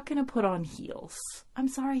you're not going to put on heels. I'm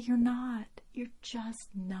sorry, you're not. You're just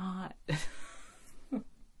not.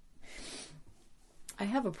 I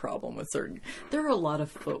have a problem with there are a lot of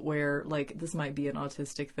footwear, like this might be an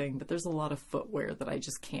autistic thing, but there's a lot of footwear that I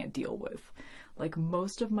just can't deal with. Like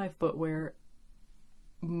most of my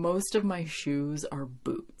shoes are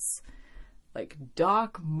boots. Like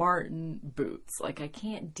Doc Marten boots. Like I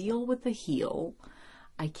can't deal with the heel.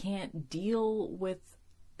 I can't deal with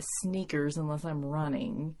sneakers unless I'm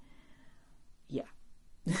running. Yeah.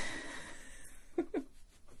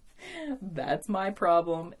 That's my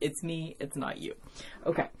problem. It's me. It's not you.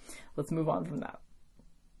 Okay. Let's move on from that.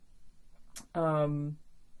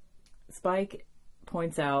 Spike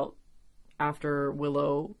points out after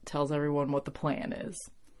Willow tells everyone what the plan is.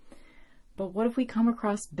 But what if we come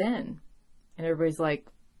across Ben? And everybody's like,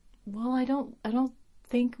 well, I don't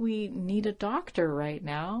think we need a doctor right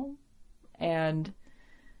now. And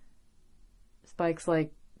Spike's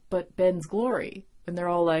like, but Ben's Glory. And they're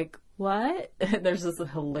all like, what? And there's this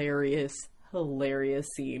hilarious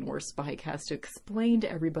scene where Spike has to explain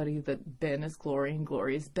to everybody that Ben is Glory and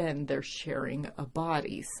Glory is Ben. They're sharing a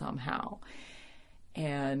body somehow.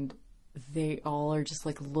 And they all are just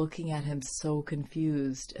like looking at him so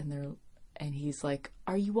confused. And he's like,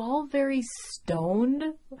 are you all very stoned?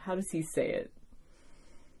 How does he say it?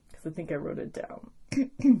 Because I think I wrote it down.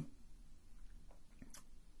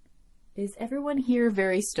 Is everyone here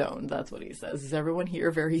very stoned? That's what he says. Is everyone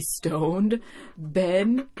here very stoned?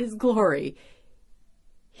 Ben is Glory.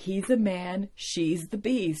 He's a man, she's the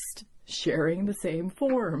beast, sharing the same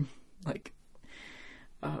form. Like,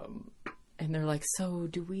 and they're like, so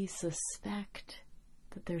do we suspect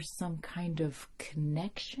that there's some kind of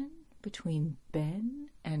connection between Ben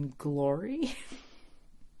and Glory?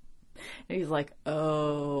 And he's like,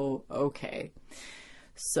 oh, okay.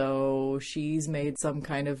 So she's made some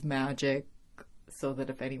kind of magic so that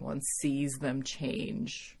if anyone sees them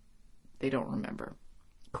change, they don't remember.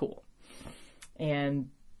 Cool. And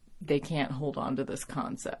they can't hold on to this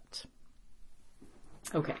concept.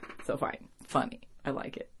 Okay, so fine. Funny. I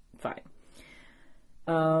like it. Fine.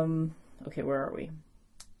 Okay, where are we?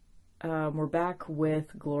 We're back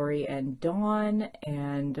with Glory and Dawn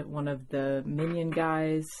and one of the minion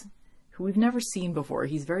guys who we've never seen before.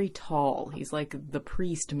 He's very tall. He's like the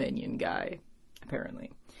priest minion guy,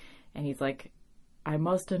 apparently. And he's like, I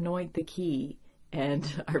must anoint the key.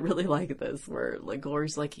 And I really like this, where like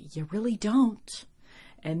Glory's like, you really don't.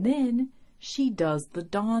 And then she does the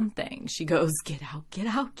Dawn thing. She goes, get out, get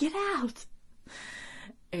out, get out.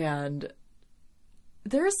 And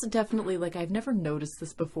there's definitely, like, I've never noticed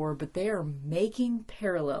this before, but they are making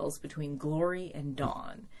parallels between Glory and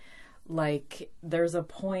Dawn. Like, there's a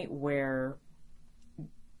point where,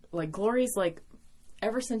 like, Glory's like,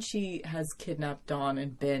 ever since she has kidnapped Dawn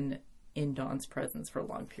and been in Dawn's presence for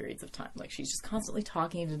long periods of time, like, she's just constantly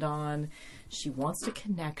talking to Dawn. She wants to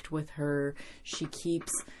connect with her. She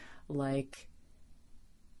keeps, like,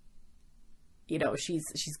 you know,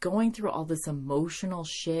 she's going through all this emotional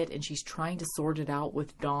shit, and she's trying to sort it out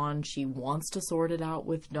with Dawn. She wants to sort it out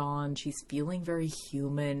with Dawn. She's feeling very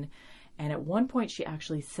human. And at one point she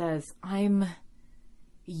actually says, "I'm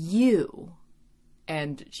you."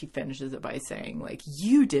 And she finishes it by saying, like,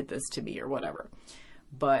 "You did this to me," or whatever.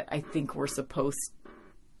 But I think we're supposed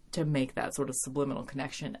to make that sort of subliminal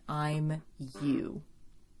connection. I'm you.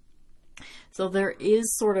 So there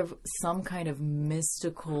is sort of some kind of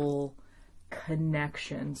mystical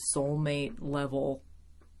connection, soulmate level.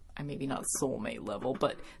 Maybe not soulmate level,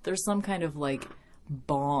 but there's some kind of, like,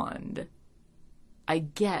 bond, I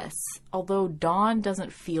guess. Although Dawn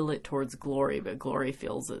doesn't feel it towards Glory, but Glory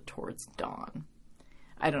feels it towards Dawn.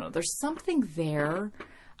 I don't know. There's something there.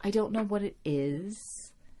 I don't know what it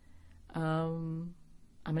is. I'm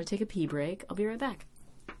going to take a pee break. I'll be right back.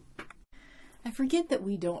 I forget that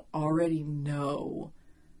we don't already know.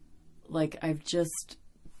 Like,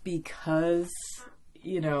 because,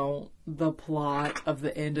 you know, the plot of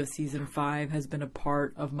the end of season 5 has been a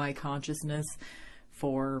part of my consciousness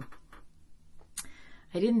I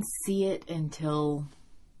didn't see it until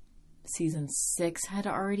season 6 had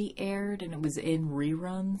already aired, and it was in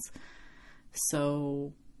reruns.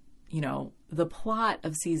 So, you know, the plot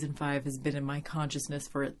of season 5 has been in my consciousness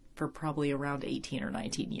for probably around 18 or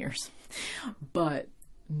 19 years, but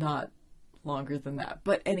not longer than that.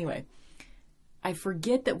 But anyway, I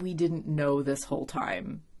forget that we didn't know this whole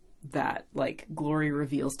time that, like, Glory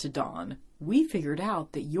reveals to Dawn, "We figured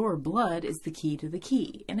out that your blood is the key to the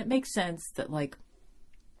key." And it makes sense that, like,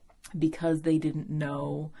 because they didn't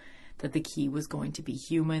know that the key was going to be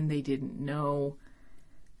human, they didn't know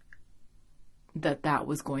that that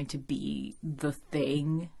was going to be the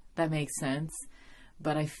thing. That makes sense.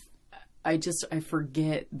 But I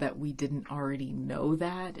forget that we didn't already know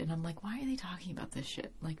that. And I'm like, why are they talking about this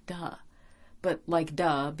shit? Like, duh. But, like,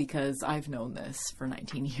 duh, because I've known this for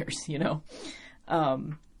 19 years, you know? Oh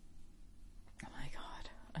my God,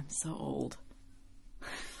 I'm so old.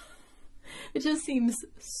 It just seems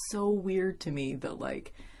so weird to me that,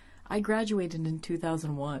 like, I graduated in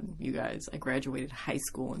 2001, you guys. I graduated high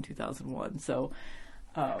school in 2001. So,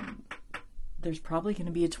 there's probably going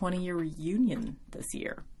to be a 20-year reunion this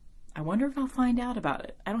year. I wonder if I'll find out about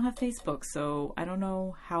it. I don't have Facebook, so I don't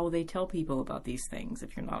know how they tell people about these things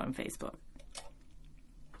if you're not on Facebook.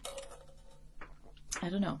 I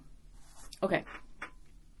don't know. Okay.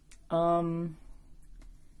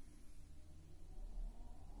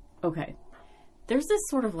 Okay. There's this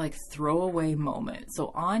sort of, like, throwaway moment.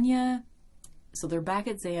 So they're back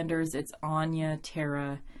at Xander's. It's Anya,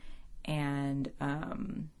 Tara, and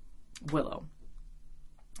Willow.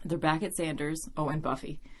 They're back at Xander's. Oh, and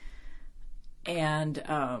Buffy. And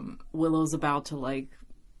Willow's about to, like,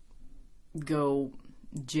 go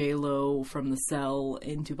J-Lo from the cell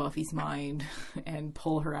into Buffy's mind and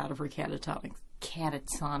pull her out of her catatonic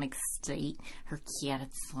state.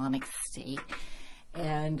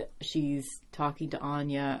 And she's talking to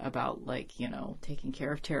Anya about, like, you know, taking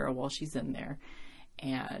care of Tara while she's in there.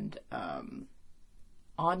 And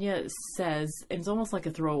Anya says, and it's almost like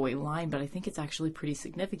a throwaway line, but I think it's actually pretty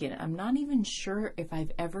significant. I'm not even sure if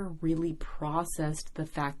I've ever really processed the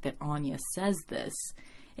fact that Anya says this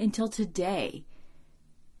until today.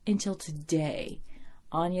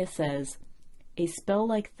 Anya says, "A spell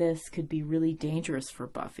like this could be really dangerous for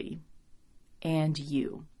Buffy and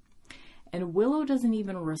you." And Willow doesn't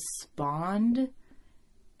even respond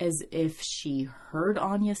as if she heard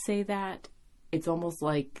Anya say that. It's almost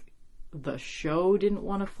like the show didn't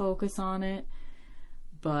want to focus on it.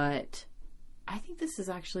 But I think this is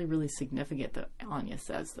actually really significant that Anya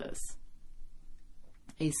says this.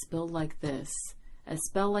 A spell like this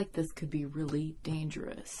could be really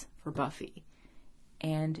dangerous for Buffy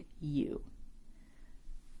and you.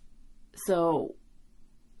 So,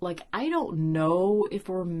 like, I don't know if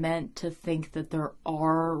we're meant to think that there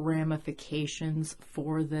are ramifications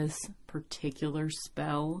for this particular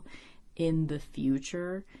spell in the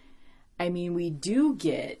future. I mean, we do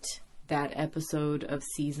get that episode of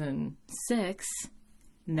season 6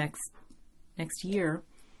 next year.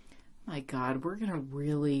 My God, we're going to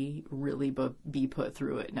really, really be put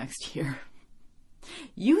through it next year.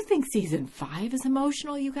 You think season 5 is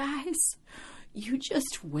emotional, you guys? You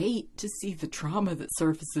just wait to see the trauma that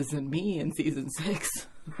surfaces in me in season 6.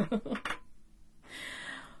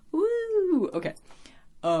 Woo! Okay.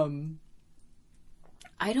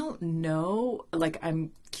 I don't know. Like,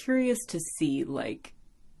 I'm curious to see, like,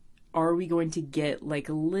 are we going to get, like,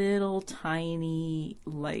 little tiny,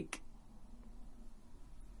 like,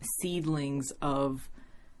 seedlings of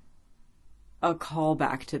a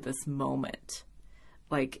callback to this moment?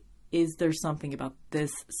 Like, is there something about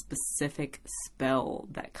this specific spell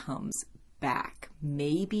that comes back?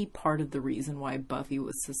 Maybe part of the reason why Buffy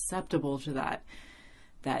was susceptible to that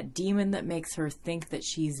demon that makes her think that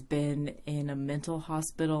she's been in a mental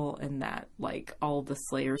hospital, and that, like, all the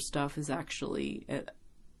Slayer stuff is actually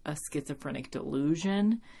a schizophrenic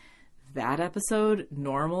delusion. That episode,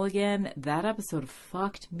 Normal Again, that episode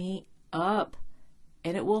fucked me up.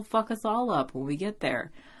 And it will fuck us all up when we get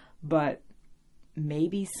there. But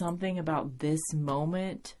maybe something about this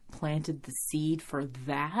moment planted the seed for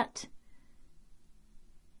that.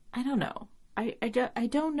 I don't know. I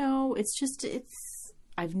don't know. It's just,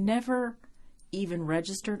 I've never even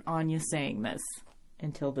registered Anya saying this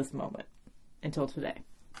until this moment, until today.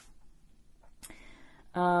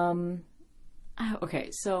 Okay,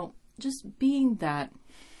 so just being that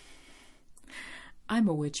I'm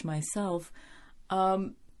a witch myself,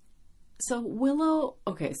 so Willow,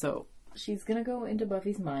 okay, so she's gonna go into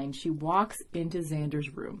Buffy's mind. She walks into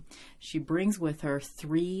Xander's room. She brings with her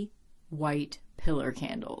 3 white pillar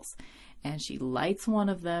candles, and she lights one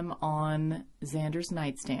of them on Xander's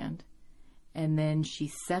nightstand, and then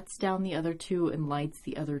she sets down the other 2 and lights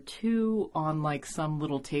the other 2 on, like, some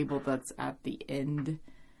little table that's at the end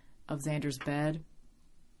of Xander's bed.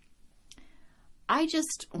 I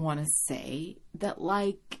just want to say that,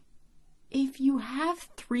 like, if you have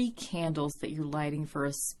 3 candles that you're lighting for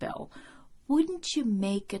a spell, wouldn't you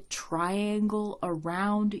make a triangle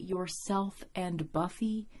around yourself and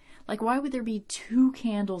Buffy? Like, why would there be 2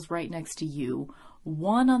 candles right next to you,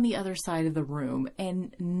 one on the other side of the room,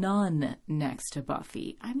 and none next to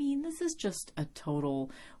Buffy? I mean, this is just a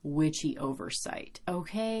total witchy oversight,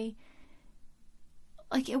 okay?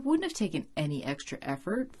 Like, it wouldn't have taken any extra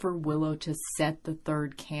effort for Willow to set the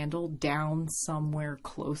 3rd candle down somewhere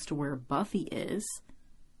close to where Buffy is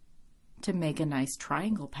to make a nice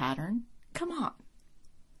triangle pattern. Come on.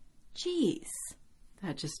 Jeez.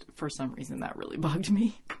 That just, for some reason, that really bugged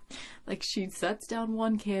me. Like, she sets down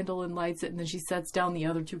one candle and lights it, and then she sets down the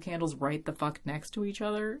other 2 candles right the fuck next to each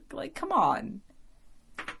other. Like, come on.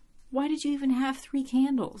 Why did you even have 3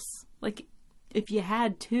 candles? Like, if you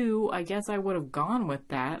had 2, I guess I would have gone with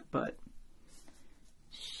that, but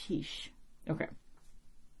sheesh. Okay.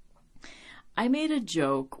 I made a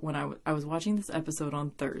joke when I was watching this episode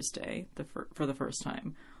on Thursday for the first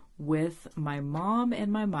time with my mom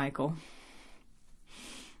and my Michael.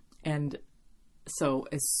 And so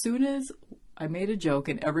as soon as I made a joke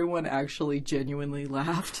and everyone actually genuinely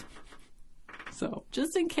laughed, so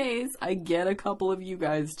just in case I get a couple of you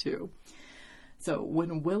guys too. So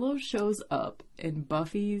when Willow shows up in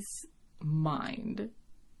Buffy's mind,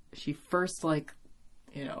 she first, like,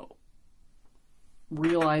 you know,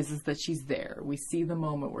 realizes that she's there. We see the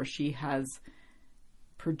moment where she has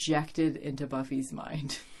projected into Buffy's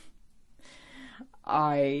mind.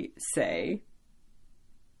 I say,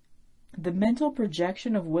 the mental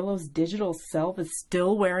projection of Willow's digital self is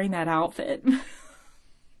still wearing that outfit.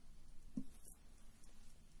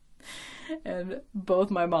 And both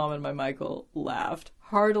my mom and my Michael laughed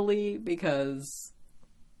heartily because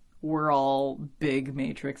we're all big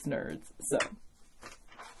Matrix nerds. So,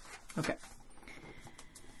 okay.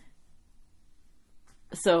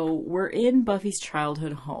 So we're in Buffy's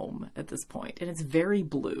childhood home at this point, and it's very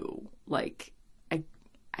blue. Like,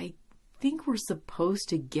 I think we're supposed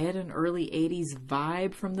to get an early 80s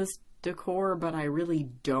vibe from this decor, but I really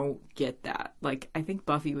don't get that. Like, I think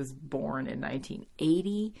Buffy was born in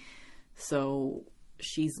 1980. So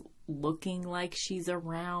she's looking like she's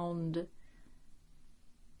around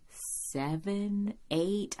 7,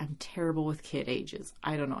 8. I'm terrible with kid ages.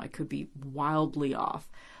 I don't know. I could be wildly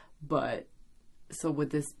off. But so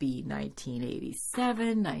would this be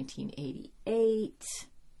 1987, 1988?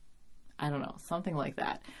 I don't know. Something like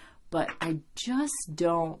that. But I just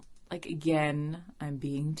don't, like, again, I'm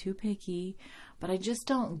being too picky, but I just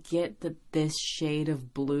don't get that this shade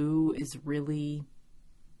of blue is really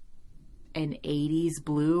an 80s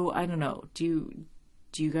blue. I don't know. Do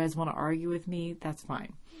you guys want to argue with me? That's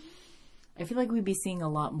fine. I feel like we'd be seeing a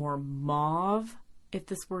lot more mauve if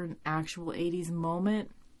this were an actual 80s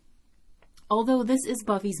moment. Although this is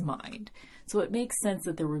Buffy's mind, so it makes sense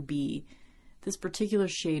that there would be this particular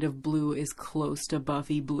shade of blue is close to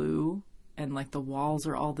Buffy blue, and, like, the walls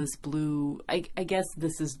are all this blue. I guess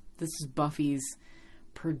this is Buffy's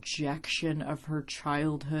projection of her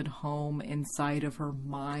childhood home inside of her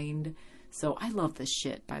mind. So I love this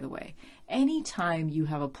shit, by the way. Anytime you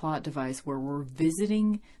have a plot device where we're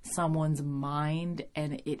visiting someone's mind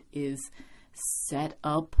and it is set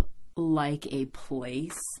up like a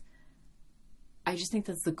place, I just think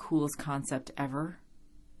that's the coolest concept ever.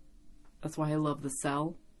 That's why I love The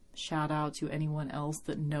Cell. Shout out to anyone else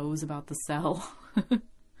that knows about The Cell.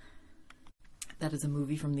 That is a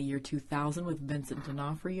movie from the year 2000 with Vincent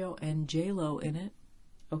D'Onofrio and J-Lo in it.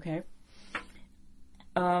 Okay.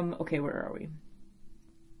 Okay, where are we?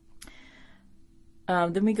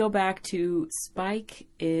 Then we go back to Spike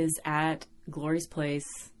is at Glory's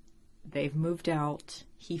place. They've moved out.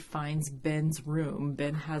 He finds Ben's room.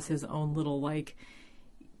 Ben has his own little, like,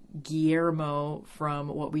 Guillermo from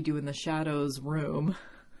What We Do in the Shadows room.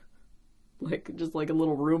 Like, just like a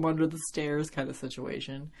little room under the stairs kind of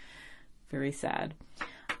situation. Very sad.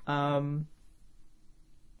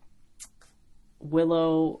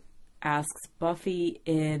 Willow asks Buffy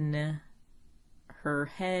in her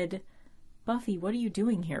head, Buffy, what are you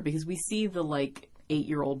doing here? Because we see the, like,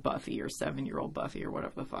 8-year-old Buffy or 7-year-old Buffy or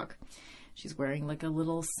whatever the fuck. She's wearing, like, a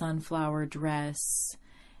little sunflower dress,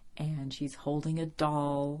 and she's holding a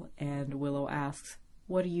doll, and Willow asks,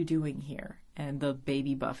 what are you doing here? And the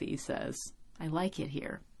baby Buffy says, I like it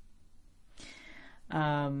here.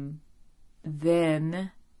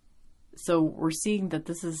 Then, so we're seeing that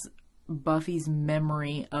this is Buffy's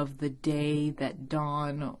memory of the day that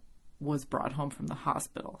Dawn was brought home from the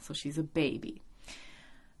hospital. So she's a baby.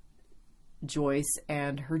 Joyce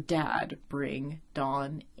and her dad bring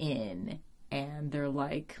Dawn in, and they're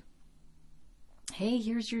like, hey,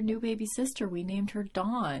 here's your new baby sister. We named her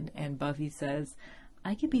Dawn. And Buffy says,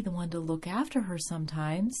 I could be the one to look after her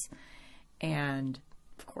sometimes. And,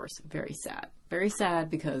 of course, very sad. Very sad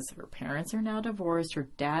because her parents are now divorced. Her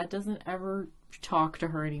dad doesn't ever talk to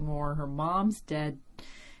her anymore. Her mom's dead.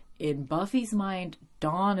 In Buffy's mind,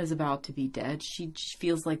 Dawn is about to be dead. She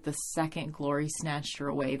feels like the second Glory snatched her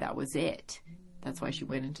away, that was it. That's why she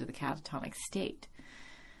went into the catatonic state.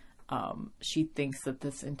 She thinks that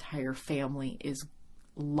this entire family is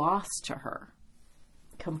lost to her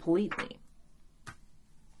completely.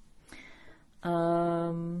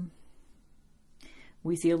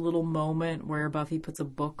 We see a little moment where Buffy puts a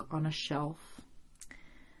book on a shelf.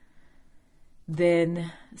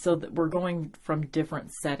 Then, so that we're going from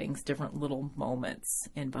different settings, different little moments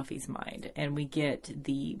in Buffy's mind. And we get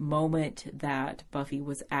the moment that Buffy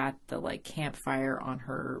was at the, like, campfire on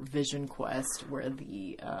her vision quest where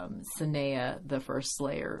the Sinea, the first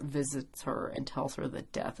Slayer, visits her and tells her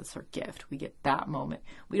that death is her gift. We get that moment.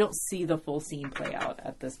 We don't see the full scene play out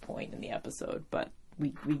at this point in the episode, but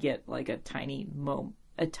we get, like, a tiny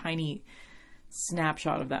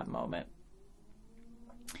snapshot of that moment.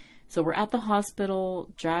 So we're at the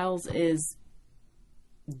hospital. Giles is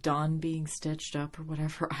done being stitched up or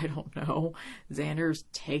whatever. I don't know. Xander's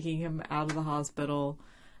taking him out of the hospital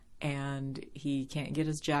and he can't get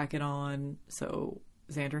his jacket on. So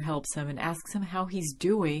Xander helps him and asks him how he's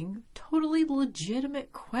doing. Totally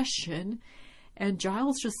legitimate question. And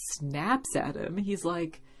Giles just snaps at him. He's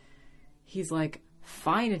like,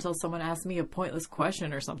 fine until someone asks me a pointless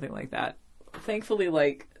question or something like that. Thankfully,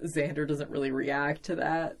 like, Xander doesn't really react to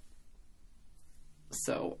that.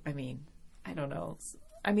 So, I mean, I don't know.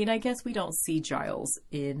 I mean, I guess we don't see Giles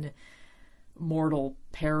in mortal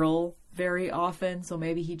peril very often. So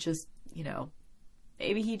maybe he just,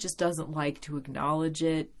 maybe he just doesn't like to acknowledge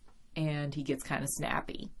it and he gets kind of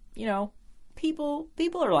snappy. People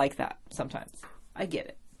are like that sometimes. I get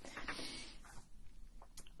it.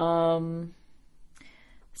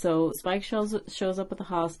 So Spike shows up at the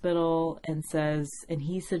hospital and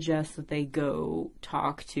he suggests that they go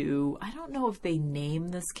talk to, I don't know if they name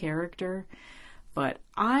this character, but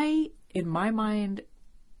I, in my mind,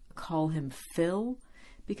 call him Phil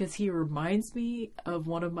because he reminds me of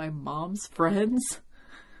one of my mom's friends.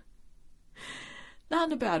 Not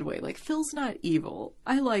in a bad way. Like, Phil's not evil.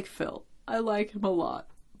 I like Phil. I like him a lot.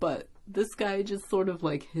 But this guy, just sort of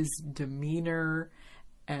like his demeanor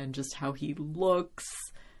and just how he looks,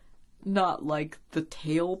 not like the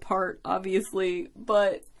tail part, obviously,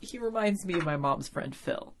 but he reminds me of my mom's friend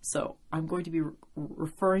Phil. So I'm going to be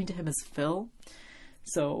referring to him as Phil.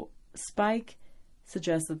 So Spike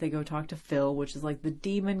suggests that they go talk to Phil, which is like the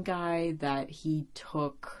demon guy that he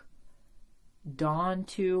took Dawn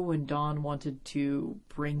to when Dawn wanted to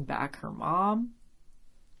bring back her mom.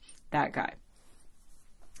 That guy.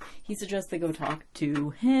 He suggests they go talk to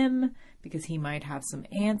him because he might have some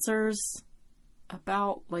answers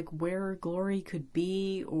about, like, where Glory could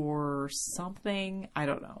be or something. I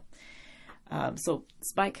don't know. So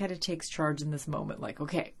Spike kind of takes charge in this moment. Like,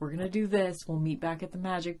 okay, we're going to do this. We'll meet back at the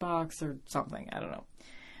magic box or something. I don't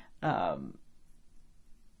So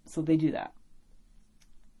they do that.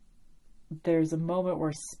 There's a moment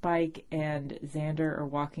where Spike and Xander are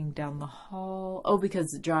walking down the hall. Oh,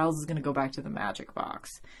 because Giles is going to go back to the magic box.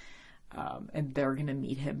 And they're going to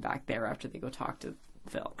meet him back there after they go talk to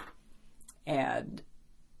Phil. And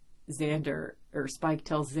Spike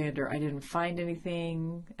tells Xander, I didn't find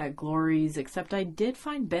anything at Glory's, except I did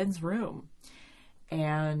find Ben's room.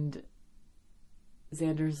 And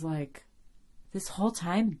Xander's like, this whole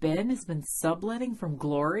time Ben has been subletting from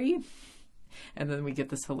Glory? And then we get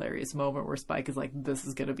this hilarious moment where Spike is like, this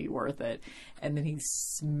is going to be worth it. And then he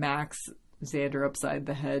smacks Xander upside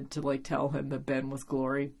the head to like tell him that Ben was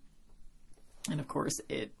Glory. And of course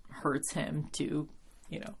it hurts him too,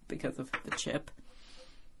 because of the chip.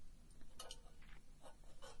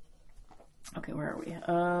 Okay, where are we?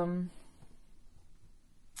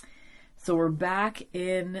 So we're back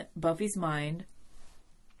in Buffy's mind.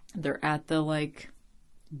 They're at the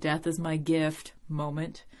death is my gift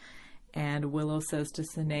moment. And Willow says to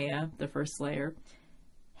Sinea, the first Slayer,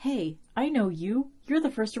 hey, I know you. You're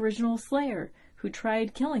the first original Slayer who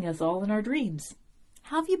tried killing us all in our dreams.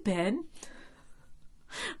 How have you been?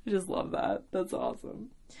 I just love that. That's awesome.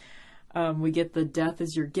 We get the death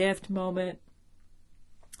is your gift moment.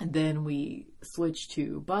 And then we switch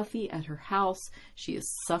to Buffy at her house. She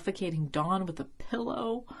is suffocating Dawn with a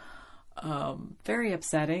pillow. Very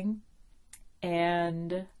upsetting.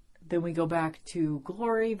 And then we go back to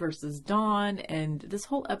Glory versus Dawn. And this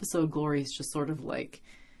whole episode, Glory is just sort of like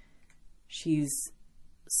she's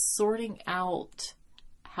sorting out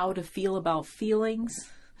how to feel about feelings.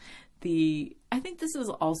 I think this is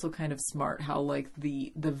also kind of smart how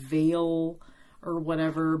the veil or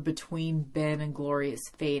whatever between Ben and Glory is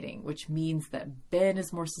fading, which means that Ben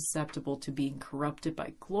is more susceptible to being corrupted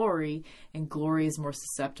by Glory, and Glory is more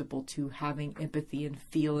susceptible to having empathy and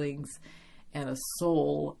feelings and a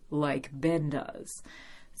soul like Ben does.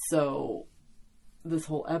 So this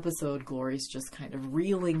whole episode, Glory's just kind of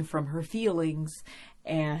reeling from her feelings.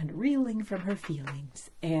 And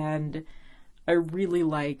I really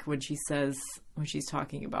like when she's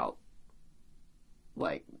talking about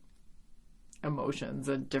emotions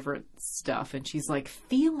and different stuff, and she's like,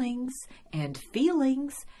 feelings, hate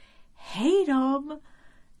them.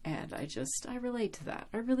 And I relate to that.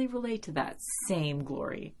 I really relate to that. Same,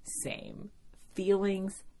 Glory, same.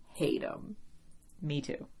 Feelings, hate them. Me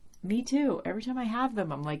too. Every time I have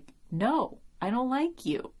them, I'm like, no, I don't like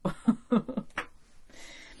you.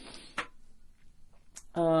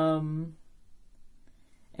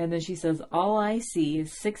 And then she says, all I see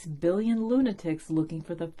is 6 billion lunatics looking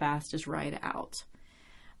for the fastest ride out.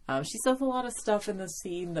 She says a lot of stuff in this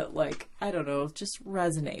scene that, I don't know, just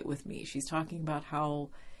resonate with me. She's talking about how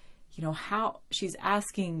she's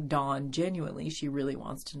asking Dawn genuinely, she really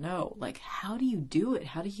wants to know, how do you do it?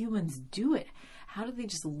 How do humans do it? How do they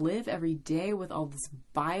just live every day with all this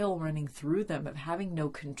bile running through them of having no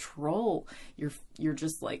control? You're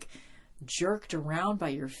just jerked around by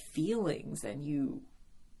your feelings, and you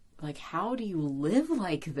how do you live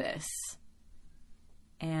like this?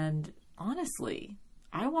 And honestly,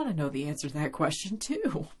 I want to know the answer to that question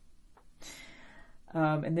too.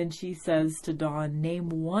 And then she says to Dawn, name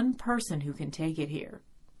one person who can take it here.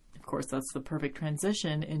 Of course, that's the perfect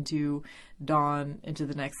transition into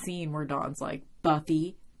the next scene where Dawn's like,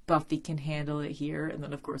 Buffy can handle it here. And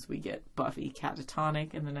then of course we get Buffy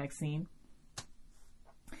catatonic in the next scene.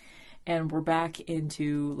 And we're back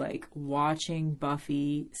into watching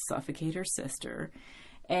Buffy suffocate her sister.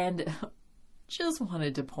 And just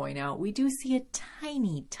wanted to point out, we do see a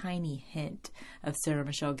tiny, tiny hint of Sarah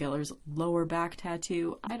Michelle Gellar's lower back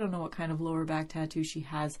tattoo. I don't know what kind of lower back tattoo she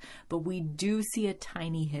has, but we do see a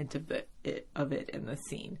tiny hint of it in the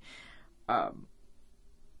scene. I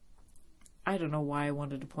don't know why I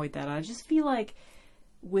wanted to point that out. I just feel like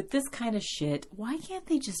with this kind of shit, why can't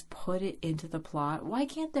they just put it into the plot? Why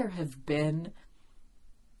can't there have been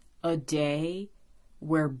a day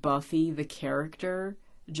where Buffy, the character,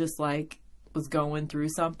 just was going through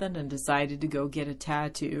something and decided to go get a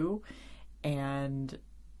tattoo, and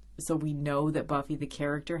so we know that Buffy the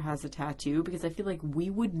character has a tattoo? Because I feel like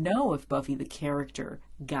we would know if Buffy the character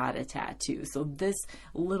got a tattoo. So this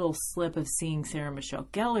little slip of seeing Sarah Michelle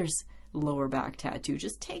Gellar's lower back tattoo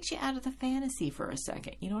just takes you out of the fantasy for a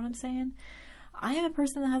second. You know what I'm saying? I am a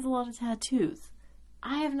person that has a lot of tattoos.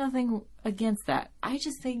 I have nothing against that. I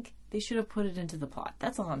just think they should have put it into the plot.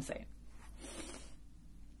 That's all I'm saying.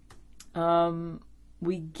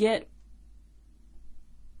 We get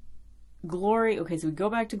Glory. Okay, so we go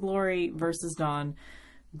back to Glory versus Dawn.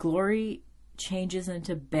 Glory changes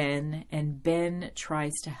into Ben, and Ben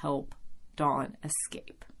tries to help Dawn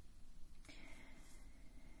escape.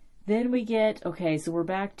 Then we get, okay, so we're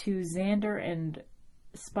back to Xander and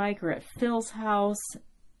Spike are at Phil's house,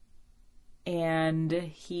 and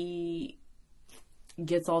he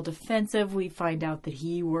gets all defensive. We find out that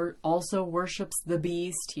he also worships the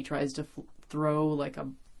beast. He tries to throw like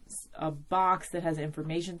a box that has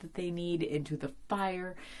information that they need into the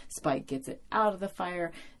fire. Spike gets it out of the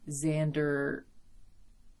fire. Xander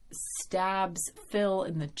stabs Phil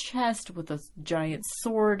in the chest with a giant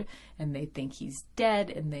sword, and they think he's dead,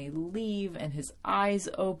 and they leave, and his eyes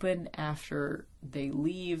open after they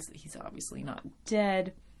leave. He's obviously not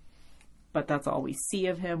dead, but that's all we see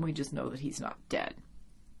of him. We just know that he's not dead.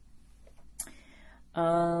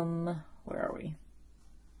 Where are we?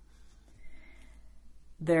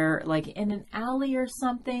 They're like in an alley or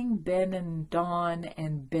something, Ben and Dawn,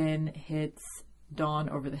 and Ben hits Dawn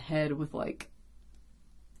over the head with like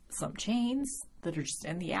some chains that are just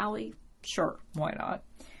in the alley. Sure, why not?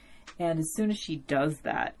 And as soon as she does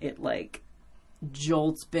that, it like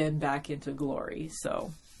jolts Ben back into glory.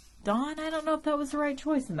 So Dawn, I don't know if that was the right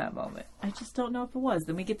choice in that moment. I just don't know if it was.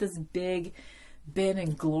 Then we get this big Ben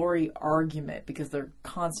and Glory argument because they're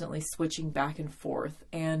constantly switching back and forth.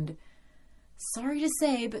 And sorry to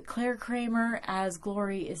say, but Claire Kramer as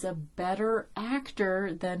Glory is a better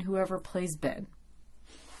actor than whoever plays Ben.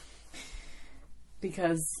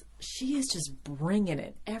 Because she is just bringing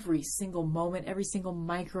it every single moment, every single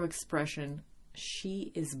micro expression.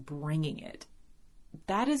 She is bringing it.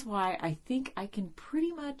 That is why I think I can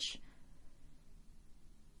pretty much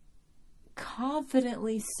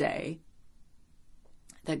confidently say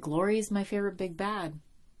that Glory is my favorite big bad.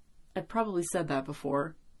 I've probably said that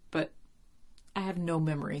before, but I have no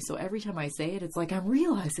memory. So every time I say it, it's like I'm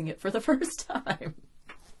realizing it for the first time.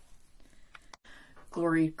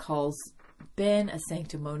 Glory calls Ben a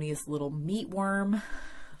sanctimonious little meatworm.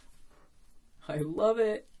 I love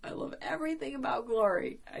it. I love everything about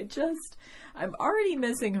Glory. I'm already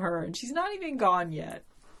missing her, and she's not even gone yet.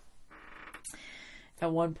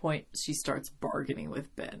 At one point, she starts bargaining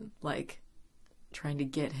with Ben, like trying to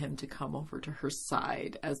get him to come over to her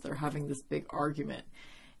side as they're having this big argument.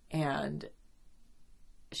 And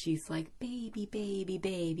she's like, baby, baby,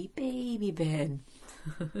 baby, baby Ben.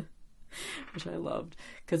 Which I loved,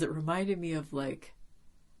 because it reminded me of like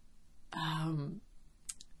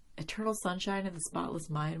Eternal Sunshine of the Spotless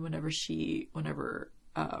Mind, whenever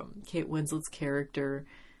Kate Winslet's character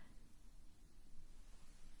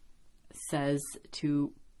says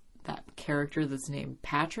to that character that's named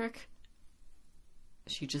Patrick,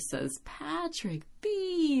 she just says, Patrick,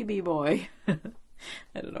 baby boy. I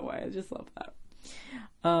don't know why, I just love that.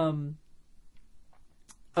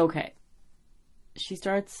 Okay. She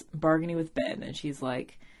starts bargaining with Ben, and she's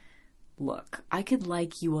like, look, I could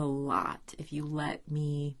like you a lot if you let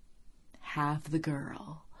me have the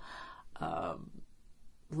girl.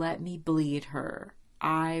 Let me bleed her.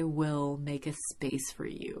 I will make a space for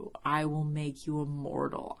you. I will make you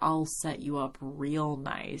immortal. I'll set you up real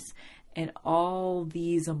nice. And all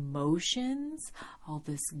these emotions, all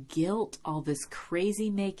this guilt, all this crazy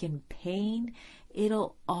making pain,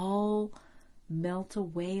 it'll all melt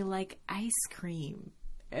away like ice cream.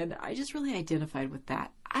 And I just really identified with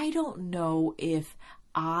that. I don't know if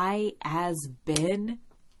I, as Ben,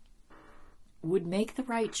 would make the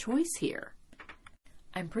right choice here.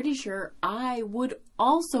 I'm pretty sure I would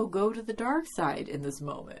also go to the dark side in this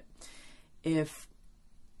moment. If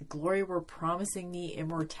Glory were promising me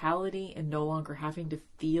immortality and no longer having to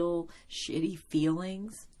feel shitty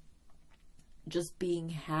feelings, just being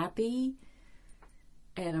happy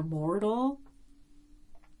and immortal,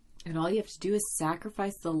 and all you have to do is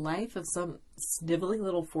sacrifice the life of some sniveling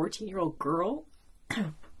little 14-year-old girl,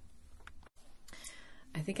 I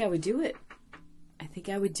think I would do it. I think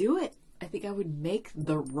I would do it. I think I would make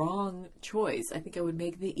the wrong choice. I think I would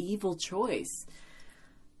make the evil choice.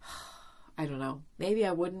 I don't know. Maybe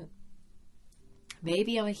I wouldn't.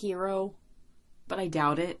 Maybe I'm a hero, but I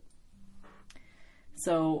doubt it.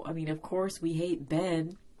 So, I mean, of course we hate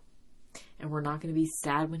Ben, and we're not going to be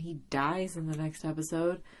sad when he dies in the next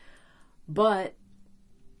episode. But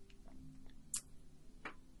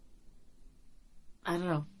I don't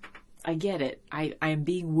know. I get it. I am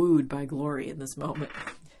being wooed by Glory in this moment.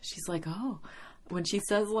 She's like, oh, when she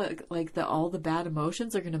says like all the bad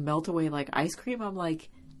emotions are going to melt away like ice cream, I'm like,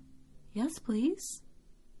 yes, please.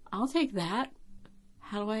 I'll take that.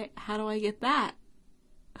 How do I get that?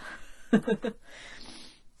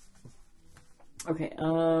 Okay,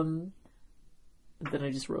 then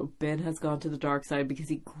I just wrote, Ben has gone to the dark side because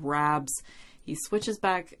he switches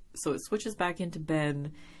back, so it switches back into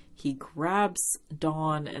Ben. He grabs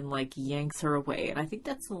Dawn and like yanks her away. And I think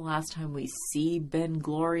that's the last time we see Ben,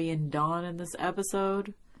 Glory, and Dawn in this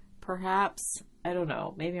episode. perhaps. I don't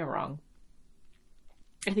know. Maybe I'm wrong.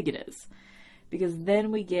 I think it is. Because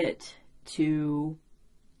then we get to...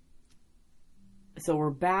 So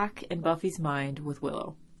we're back in Buffy's mind with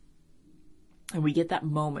Willow. And we get that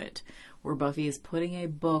moment where Buffy is putting a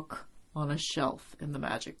book on a shelf in the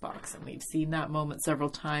magic box. And we've seen that moment several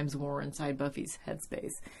times when we're inside Buffy's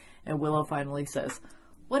headspace. And Willow finally says,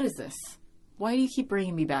 "What is this? Why do you keep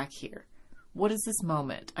bringing me back here? What is this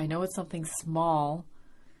moment? I know it's something small,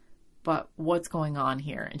 but what's going on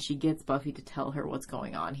here?" And she gets Buffy to tell her what's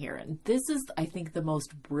going on here. And this is, I think, the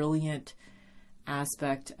most brilliant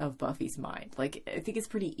aspect of Buffy's mind. Like, I think it's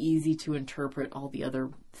pretty easy to interpret all the other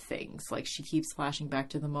things. Like, she keeps flashing back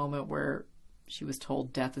to the moment where she was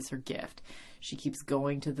told death is her gift. She keeps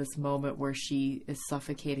going to this moment where she is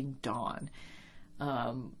suffocating Dawn.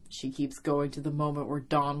 She keeps going to the moment where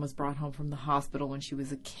Dawn was brought home from the hospital when she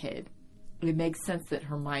was a kid. It makes sense that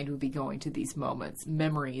her mind would be going to these moments,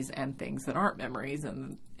 memories and things that aren't memories,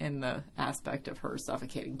 in the aspect of her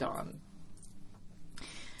suffocating Dawn.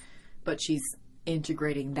 But she's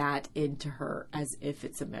integrating that into her as if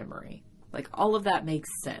it's a memory. Like, all of that makes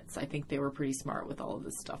sense. I think they were pretty smart with all of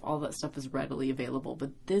this stuff. All that stuff is readily available. But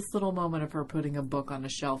this little moment of her putting a book on a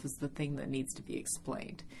shelf is the thing that needs to be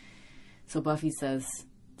explained. So Buffy says,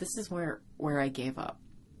 "This is where I gave up."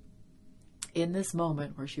 In this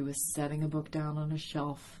moment where she was setting a book down on a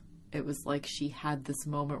shelf, it was like she had this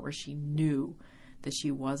moment where she knew that she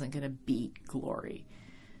wasn't going to beat Glory.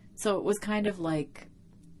 So it was kind of like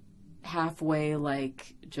halfway,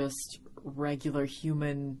 like just regular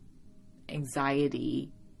human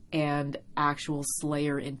anxiety and actual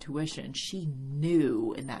Slayer intuition. She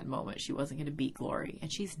knew in that moment she wasn't going to beat Glory,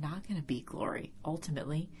 and she's not going to beat Glory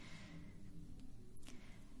ultimately.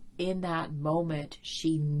 In that moment,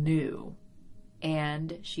 she knew,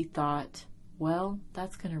 and she thought, well,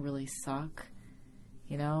 that's going to really suck.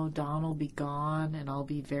 You know, Dawn will be gone, and I'll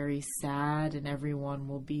be very sad, and everyone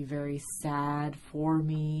will be very sad for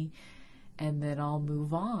me, and then I'll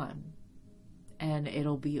move on, and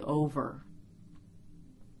it'll be over.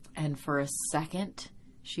 And for a second,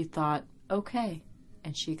 she thought, okay,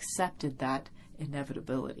 and she accepted that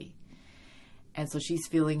inevitability. And so she's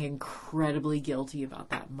feeling incredibly guilty about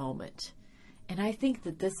that moment. And I think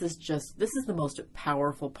that this is the most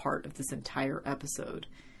powerful part of this entire episode.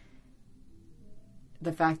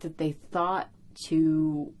 The fact that they thought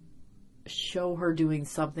to show her doing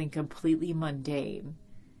something completely mundane,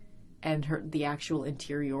 and the actual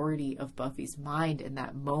interiority of Buffy's mind in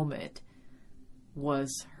that moment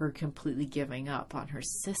was her completely giving up on her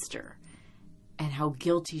sister, and how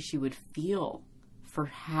guilty she would feel for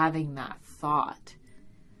having that thought.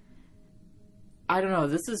 I don't know,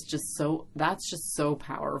 that's just so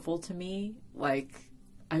powerful to me. Like,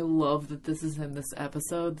 I love that this is in this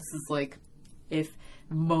episode. This is like, if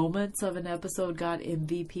moments of an episode got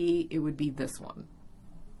MVP, it would be this one.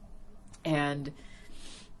 And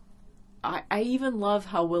I even love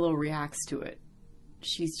how Willow reacts to it.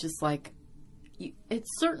 She's just like, at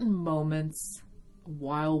certain moments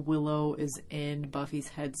while Willow is in Buffy's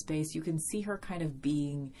headspace, you can see her kind of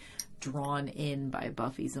being drawn in by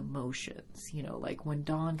Buffy's emotions. You know, like when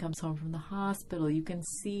Dawn comes home from the hospital, you can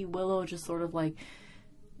see Willow just sort of like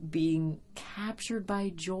being captured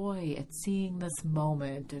by joy at seeing this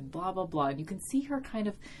moment and blah, blah, blah. And you can see her kind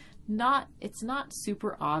of it's not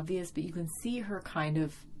super obvious, but you can see her kind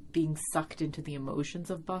of being sucked into the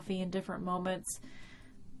emotions of Buffy in different moments.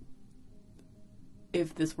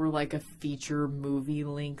 If this were like a feature movie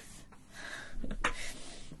length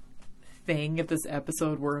thing, if this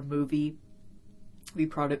episode were a movie, we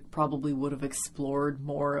probably would have explored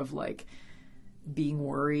more of like being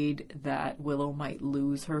worried that Willow might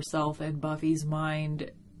lose herself in Buffy's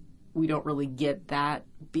mind. We don't really get that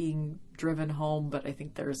being driven home, but I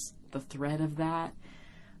think there's the thread of that.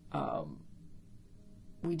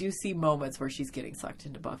 We do see moments where she's getting sucked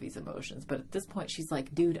into Buffy's emotions, but at this point she's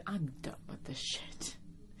like, dude, I'm done with this shit.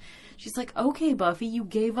 She's like, okay, Buffy, you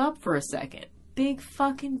gave up for a second. Big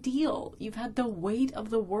fucking deal. You've had the weight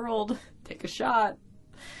of the world, take a shot,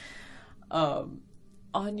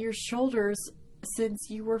 on your shoulders since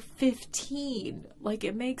you were 15. Like,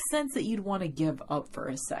 it makes sense that you'd want to give up for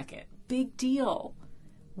a second. Big deal.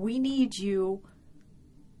 We need you.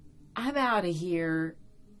 I'm out of here.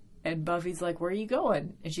 And Buffy's like, where are you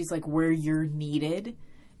going? And she's like, where you're needed.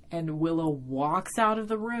 And Willow walks out of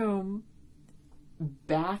the room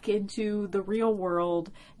back into the real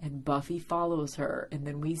world, and Buffy follows her. And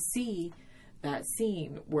then we see that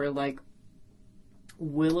scene where like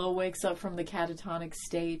Willow wakes up from the catatonic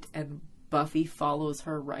state and Buffy follows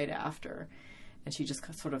her right after. And she just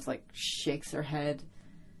sort of like shakes her head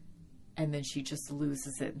And then she just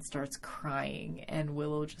loses it and starts crying. And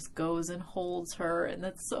Willow just goes and holds her. And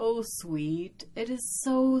that's so sweet. It is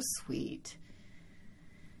so sweet.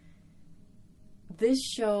 This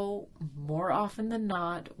show, more often than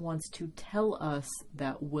not, wants to tell us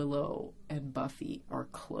that Willow and Buffy are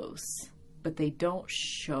close. But they don't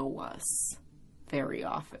show us very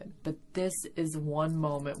often. But this is one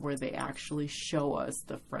moment where they actually show us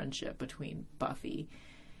the friendship between Buffy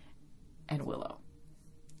and Willow.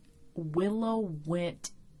 Willow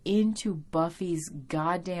went into Buffy's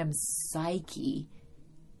goddamn psyche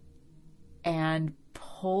and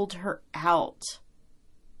pulled her out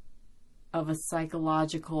of a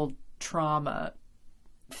psychological trauma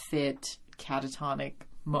fit catatonic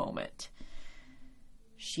moment.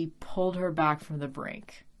 She pulled her back from the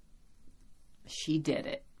brink. She did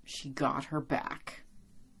it. She got her back.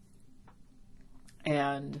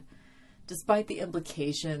 And despite the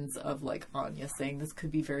implications of, like, Anya saying this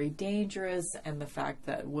could be very dangerous, and the fact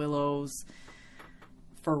that Willow's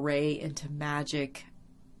foray into magic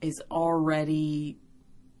is already,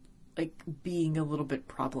 like, being a little bit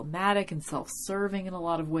problematic and self-serving in a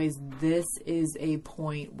lot of ways, this is a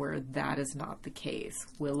point where that is not the case.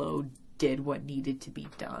 Willow did what needed to be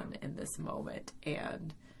done in this moment,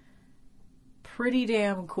 and pretty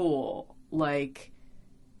damn cool. Like,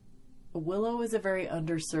 Willow is a very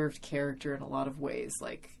underserved character in a lot of ways.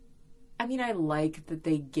 Like, I mean, I like that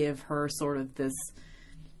they give her sort of this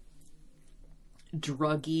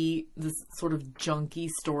druggy, this sort of junky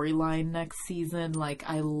storyline next season. Like,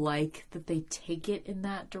 I like that they take it in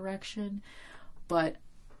that direction. But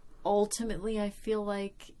ultimately, I feel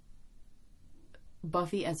like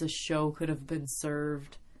Buffy as a show could have been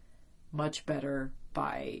served much better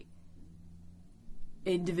by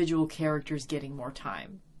individual characters getting more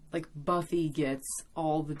time. Like, Buffy gets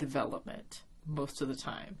all the development most of the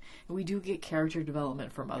time. And we do get character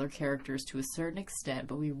development from other characters to a certain extent,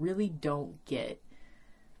 but we really don't get,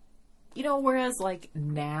 you know, whereas, like,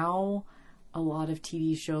 now a lot of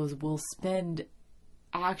TV shows will spend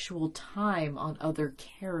actual time on other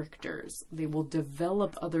characters. They will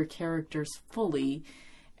develop other characters fully,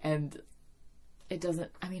 and it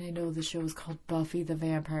doesn't, I mean, I know the show is called Buffy the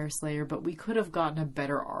Vampire Slayer, but we could have gotten a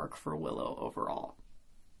better arc for Willow overall.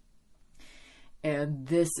 And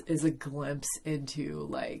this is a glimpse into,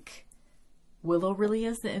 like, Willow really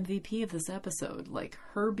is the MVP of this episode. Like,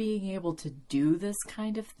 her being able to do this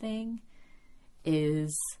kind of thing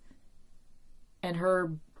is, and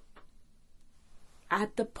her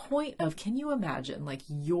at the point of, can you imagine, like,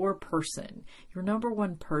 your person, your number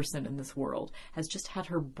one person in this world has just had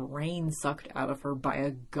her brain sucked out of her by a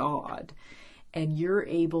god, and you're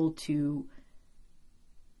able to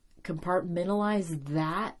compartmentalize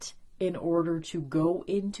that in order to go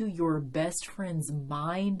into your best friend's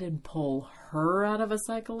mind and pull her out of a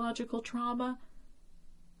psychological trauma?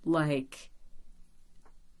 Like,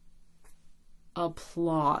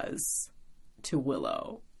 applause to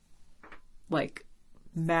Willow. Like,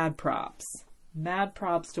 mad props. Mad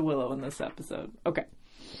props to Willow in this episode. Okay.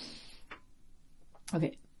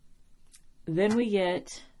 Then we get,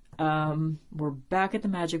 we're back at the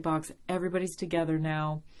magic box. Everybody's together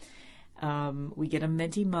now. We get a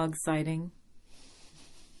minty mug sighting.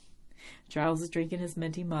 Giles is drinking his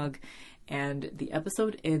minty mug, and the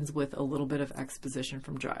episode ends with a little bit of exposition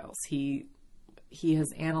from Giles. He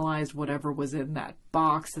has analyzed whatever was in that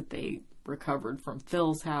box that they recovered from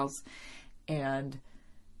Phil's house, and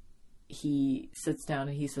he sits down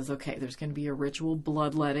and he says, okay, there's going to be a ritual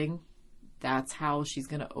bloodletting. That's how she's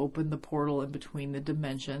going to open the portal in between the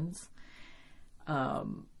dimensions.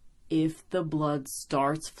 If the blood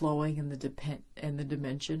starts flowing and the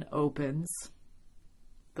dimension opens,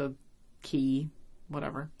 the key,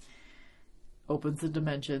 whatever, opens the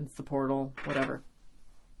dimensions, the portal, whatever,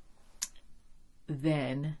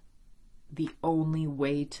 then the only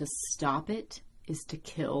way to stop it is to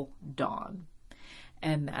kill Dawn.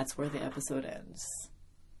 And that's where the episode ends.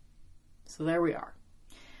 So there we are.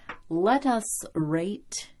 Let us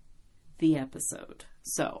rate the episode.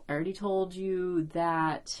 So I already told you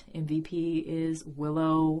that MVP is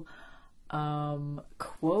Willow.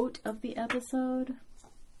 Quote of the episode.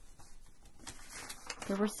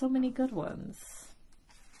 There were so many good ones.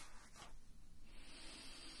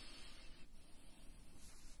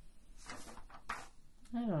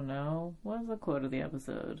 I don't know. What was the quote of the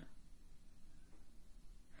episode?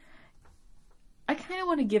 I kind of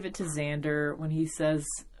want to give it to Xander when he says,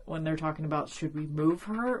 when they're talking about, should we move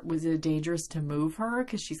her? Was it dangerous to move her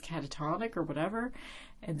because she's catatonic or whatever?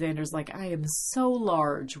 And Xander's like, I am so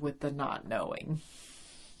large with the not knowing.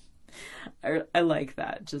 I like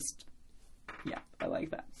that. Just, yeah, I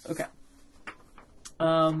like that. Okay.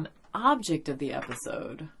 object of the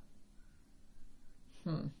episode.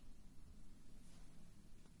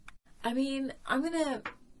 I mean,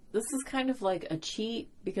 this is kind of like a cheat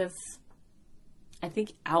because I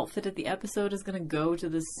think outfit of the episode is going to go to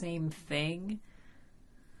the same thing.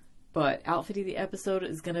 But outfit of the episode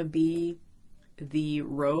is going to be the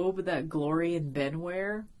robe that Glory and Ben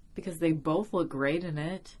wear because they both look great in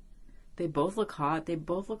it. They both look hot. They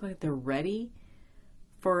both look like they're ready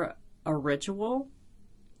for a ritual.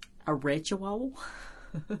 A ritual?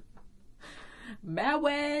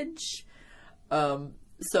 Marriage!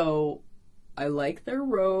 So I like their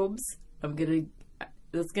robes.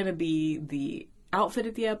 That's gonna be the outfit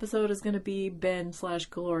of the episode is gonna be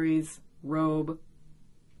Ben/Glory's robe.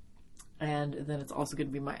 And then it's also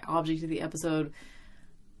gonna be my object of the episode.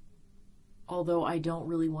 Although I don't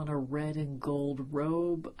really want a red and gold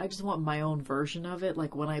robe. I just want my own version of it.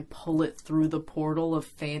 Like when I pull it through the portal of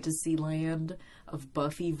Fantasyland, of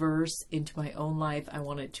Buffyverse into my own life, I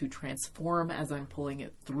want it to transform as I'm pulling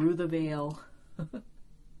it through the veil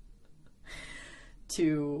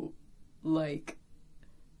to like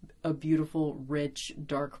a beautiful, rich,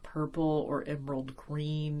 dark purple or emerald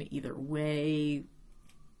green. Either way,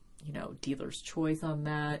 you know, dealer's choice on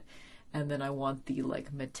that. And then I want the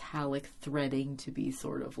like metallic threading to be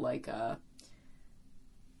sort of like a,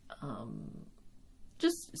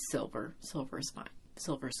 just silver. Silver is fine.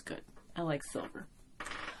 Silver's good. I like silver.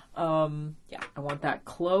 Yeah, I want that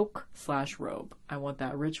cloak/robe. I want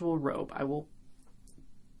that ritual robe.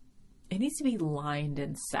 It needs to be lined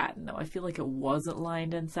in satin though. I feel like it wasn't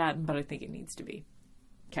lined in satin, but I think it needs to be.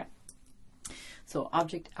 Okay. So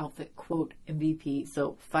object, outfit, quote, MVP.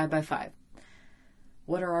 So 5x5.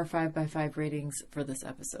 What are our 5x5 ratings for this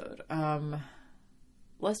episode?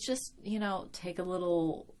 Let's just, take a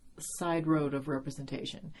little side road of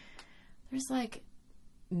representation. There's like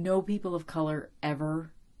no people of color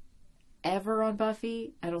ever on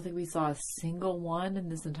Buffy. I don't think we saw a single one in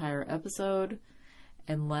this entire episode,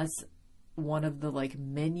 unless one of the like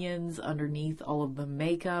minions underneath all of the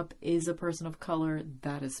makeup is a person of color.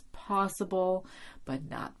 That is possible, but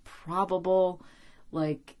not probable.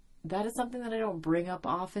 Like, that is something that I don't bring up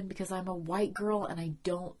often because I'm a white girl and I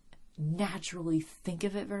don't naturally think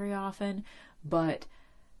of it very often. But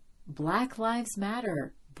Black lives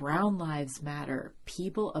matter. Brown lives matter.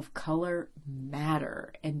 People of color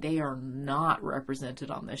matter. And they are not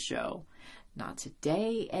represented on this show. Not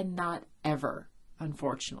today and not ever,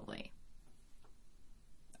 unfortunately.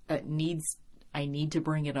 I need to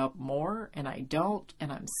bring it up more, and I don't,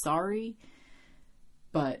 and I'm sorry.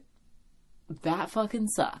 But that fucking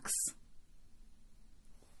sucks.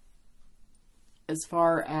 As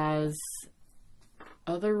far as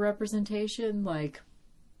other representation, like,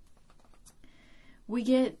 we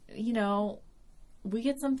get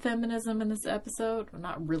some feminism in this episode. Well,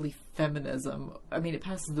 not really feminism. I mean, it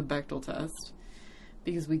passes the Bechdel test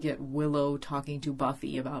because we get Willow talking to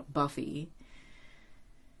Buffy about Buffy.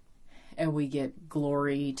 And we get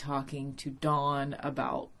Glory talking to Dawn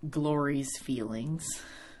about Glory's feelings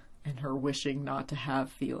and her wishing not to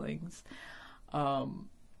have feelings. So,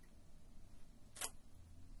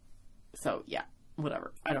 yeah,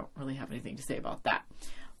 whatever. I don't really have anything to say about that.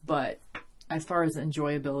 But as far as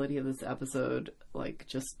enjoyability of this episode, like,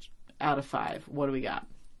 just out of 5, what do we got?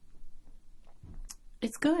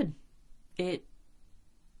 It's good. It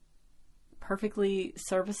perfectly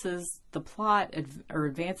services the plot or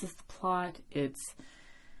advances the plot. It's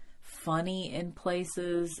funny in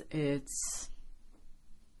places. It's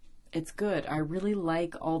good. I really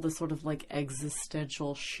like all the sort of like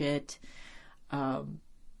existential shit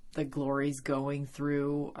that Glory's going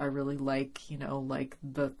through. I really like, like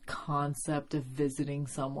the concept of visiting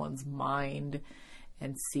someone's mind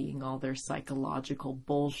and seeing all their psychological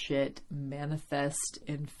bullshit manifest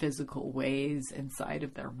in physical ways inside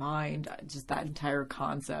of their mind. Just that entire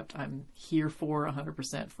concept I'm here for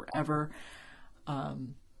 100% forever.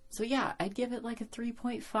 So yeah, I'd give it like a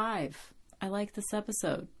 3.5. I like this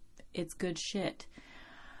episode. It's good shit.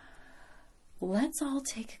 Let's all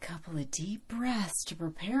take a couple of deep breaths to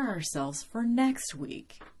prepare ourselves for next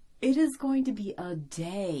week. It is going to be a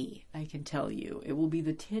day, I can tell you. It will be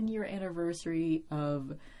the 10-year anniversary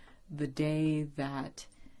of the day that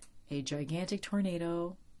a gigantic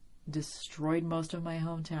tornado destroyed most of my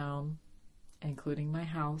hometown, including my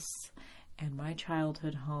house and my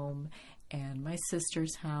childhood home and my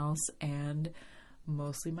sister's house and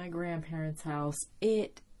mostly my grandparents' house.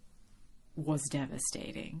 It was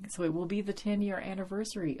devastating. So it will be the 10-year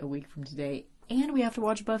anniversary a week from today. And we have to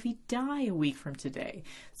watch Buffy die a week from today.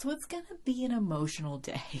 So it's going to be an emotional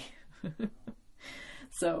day.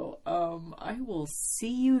 So, I will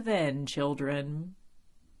see you then, children.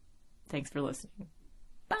 Thanks for listening.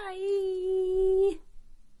 Bye!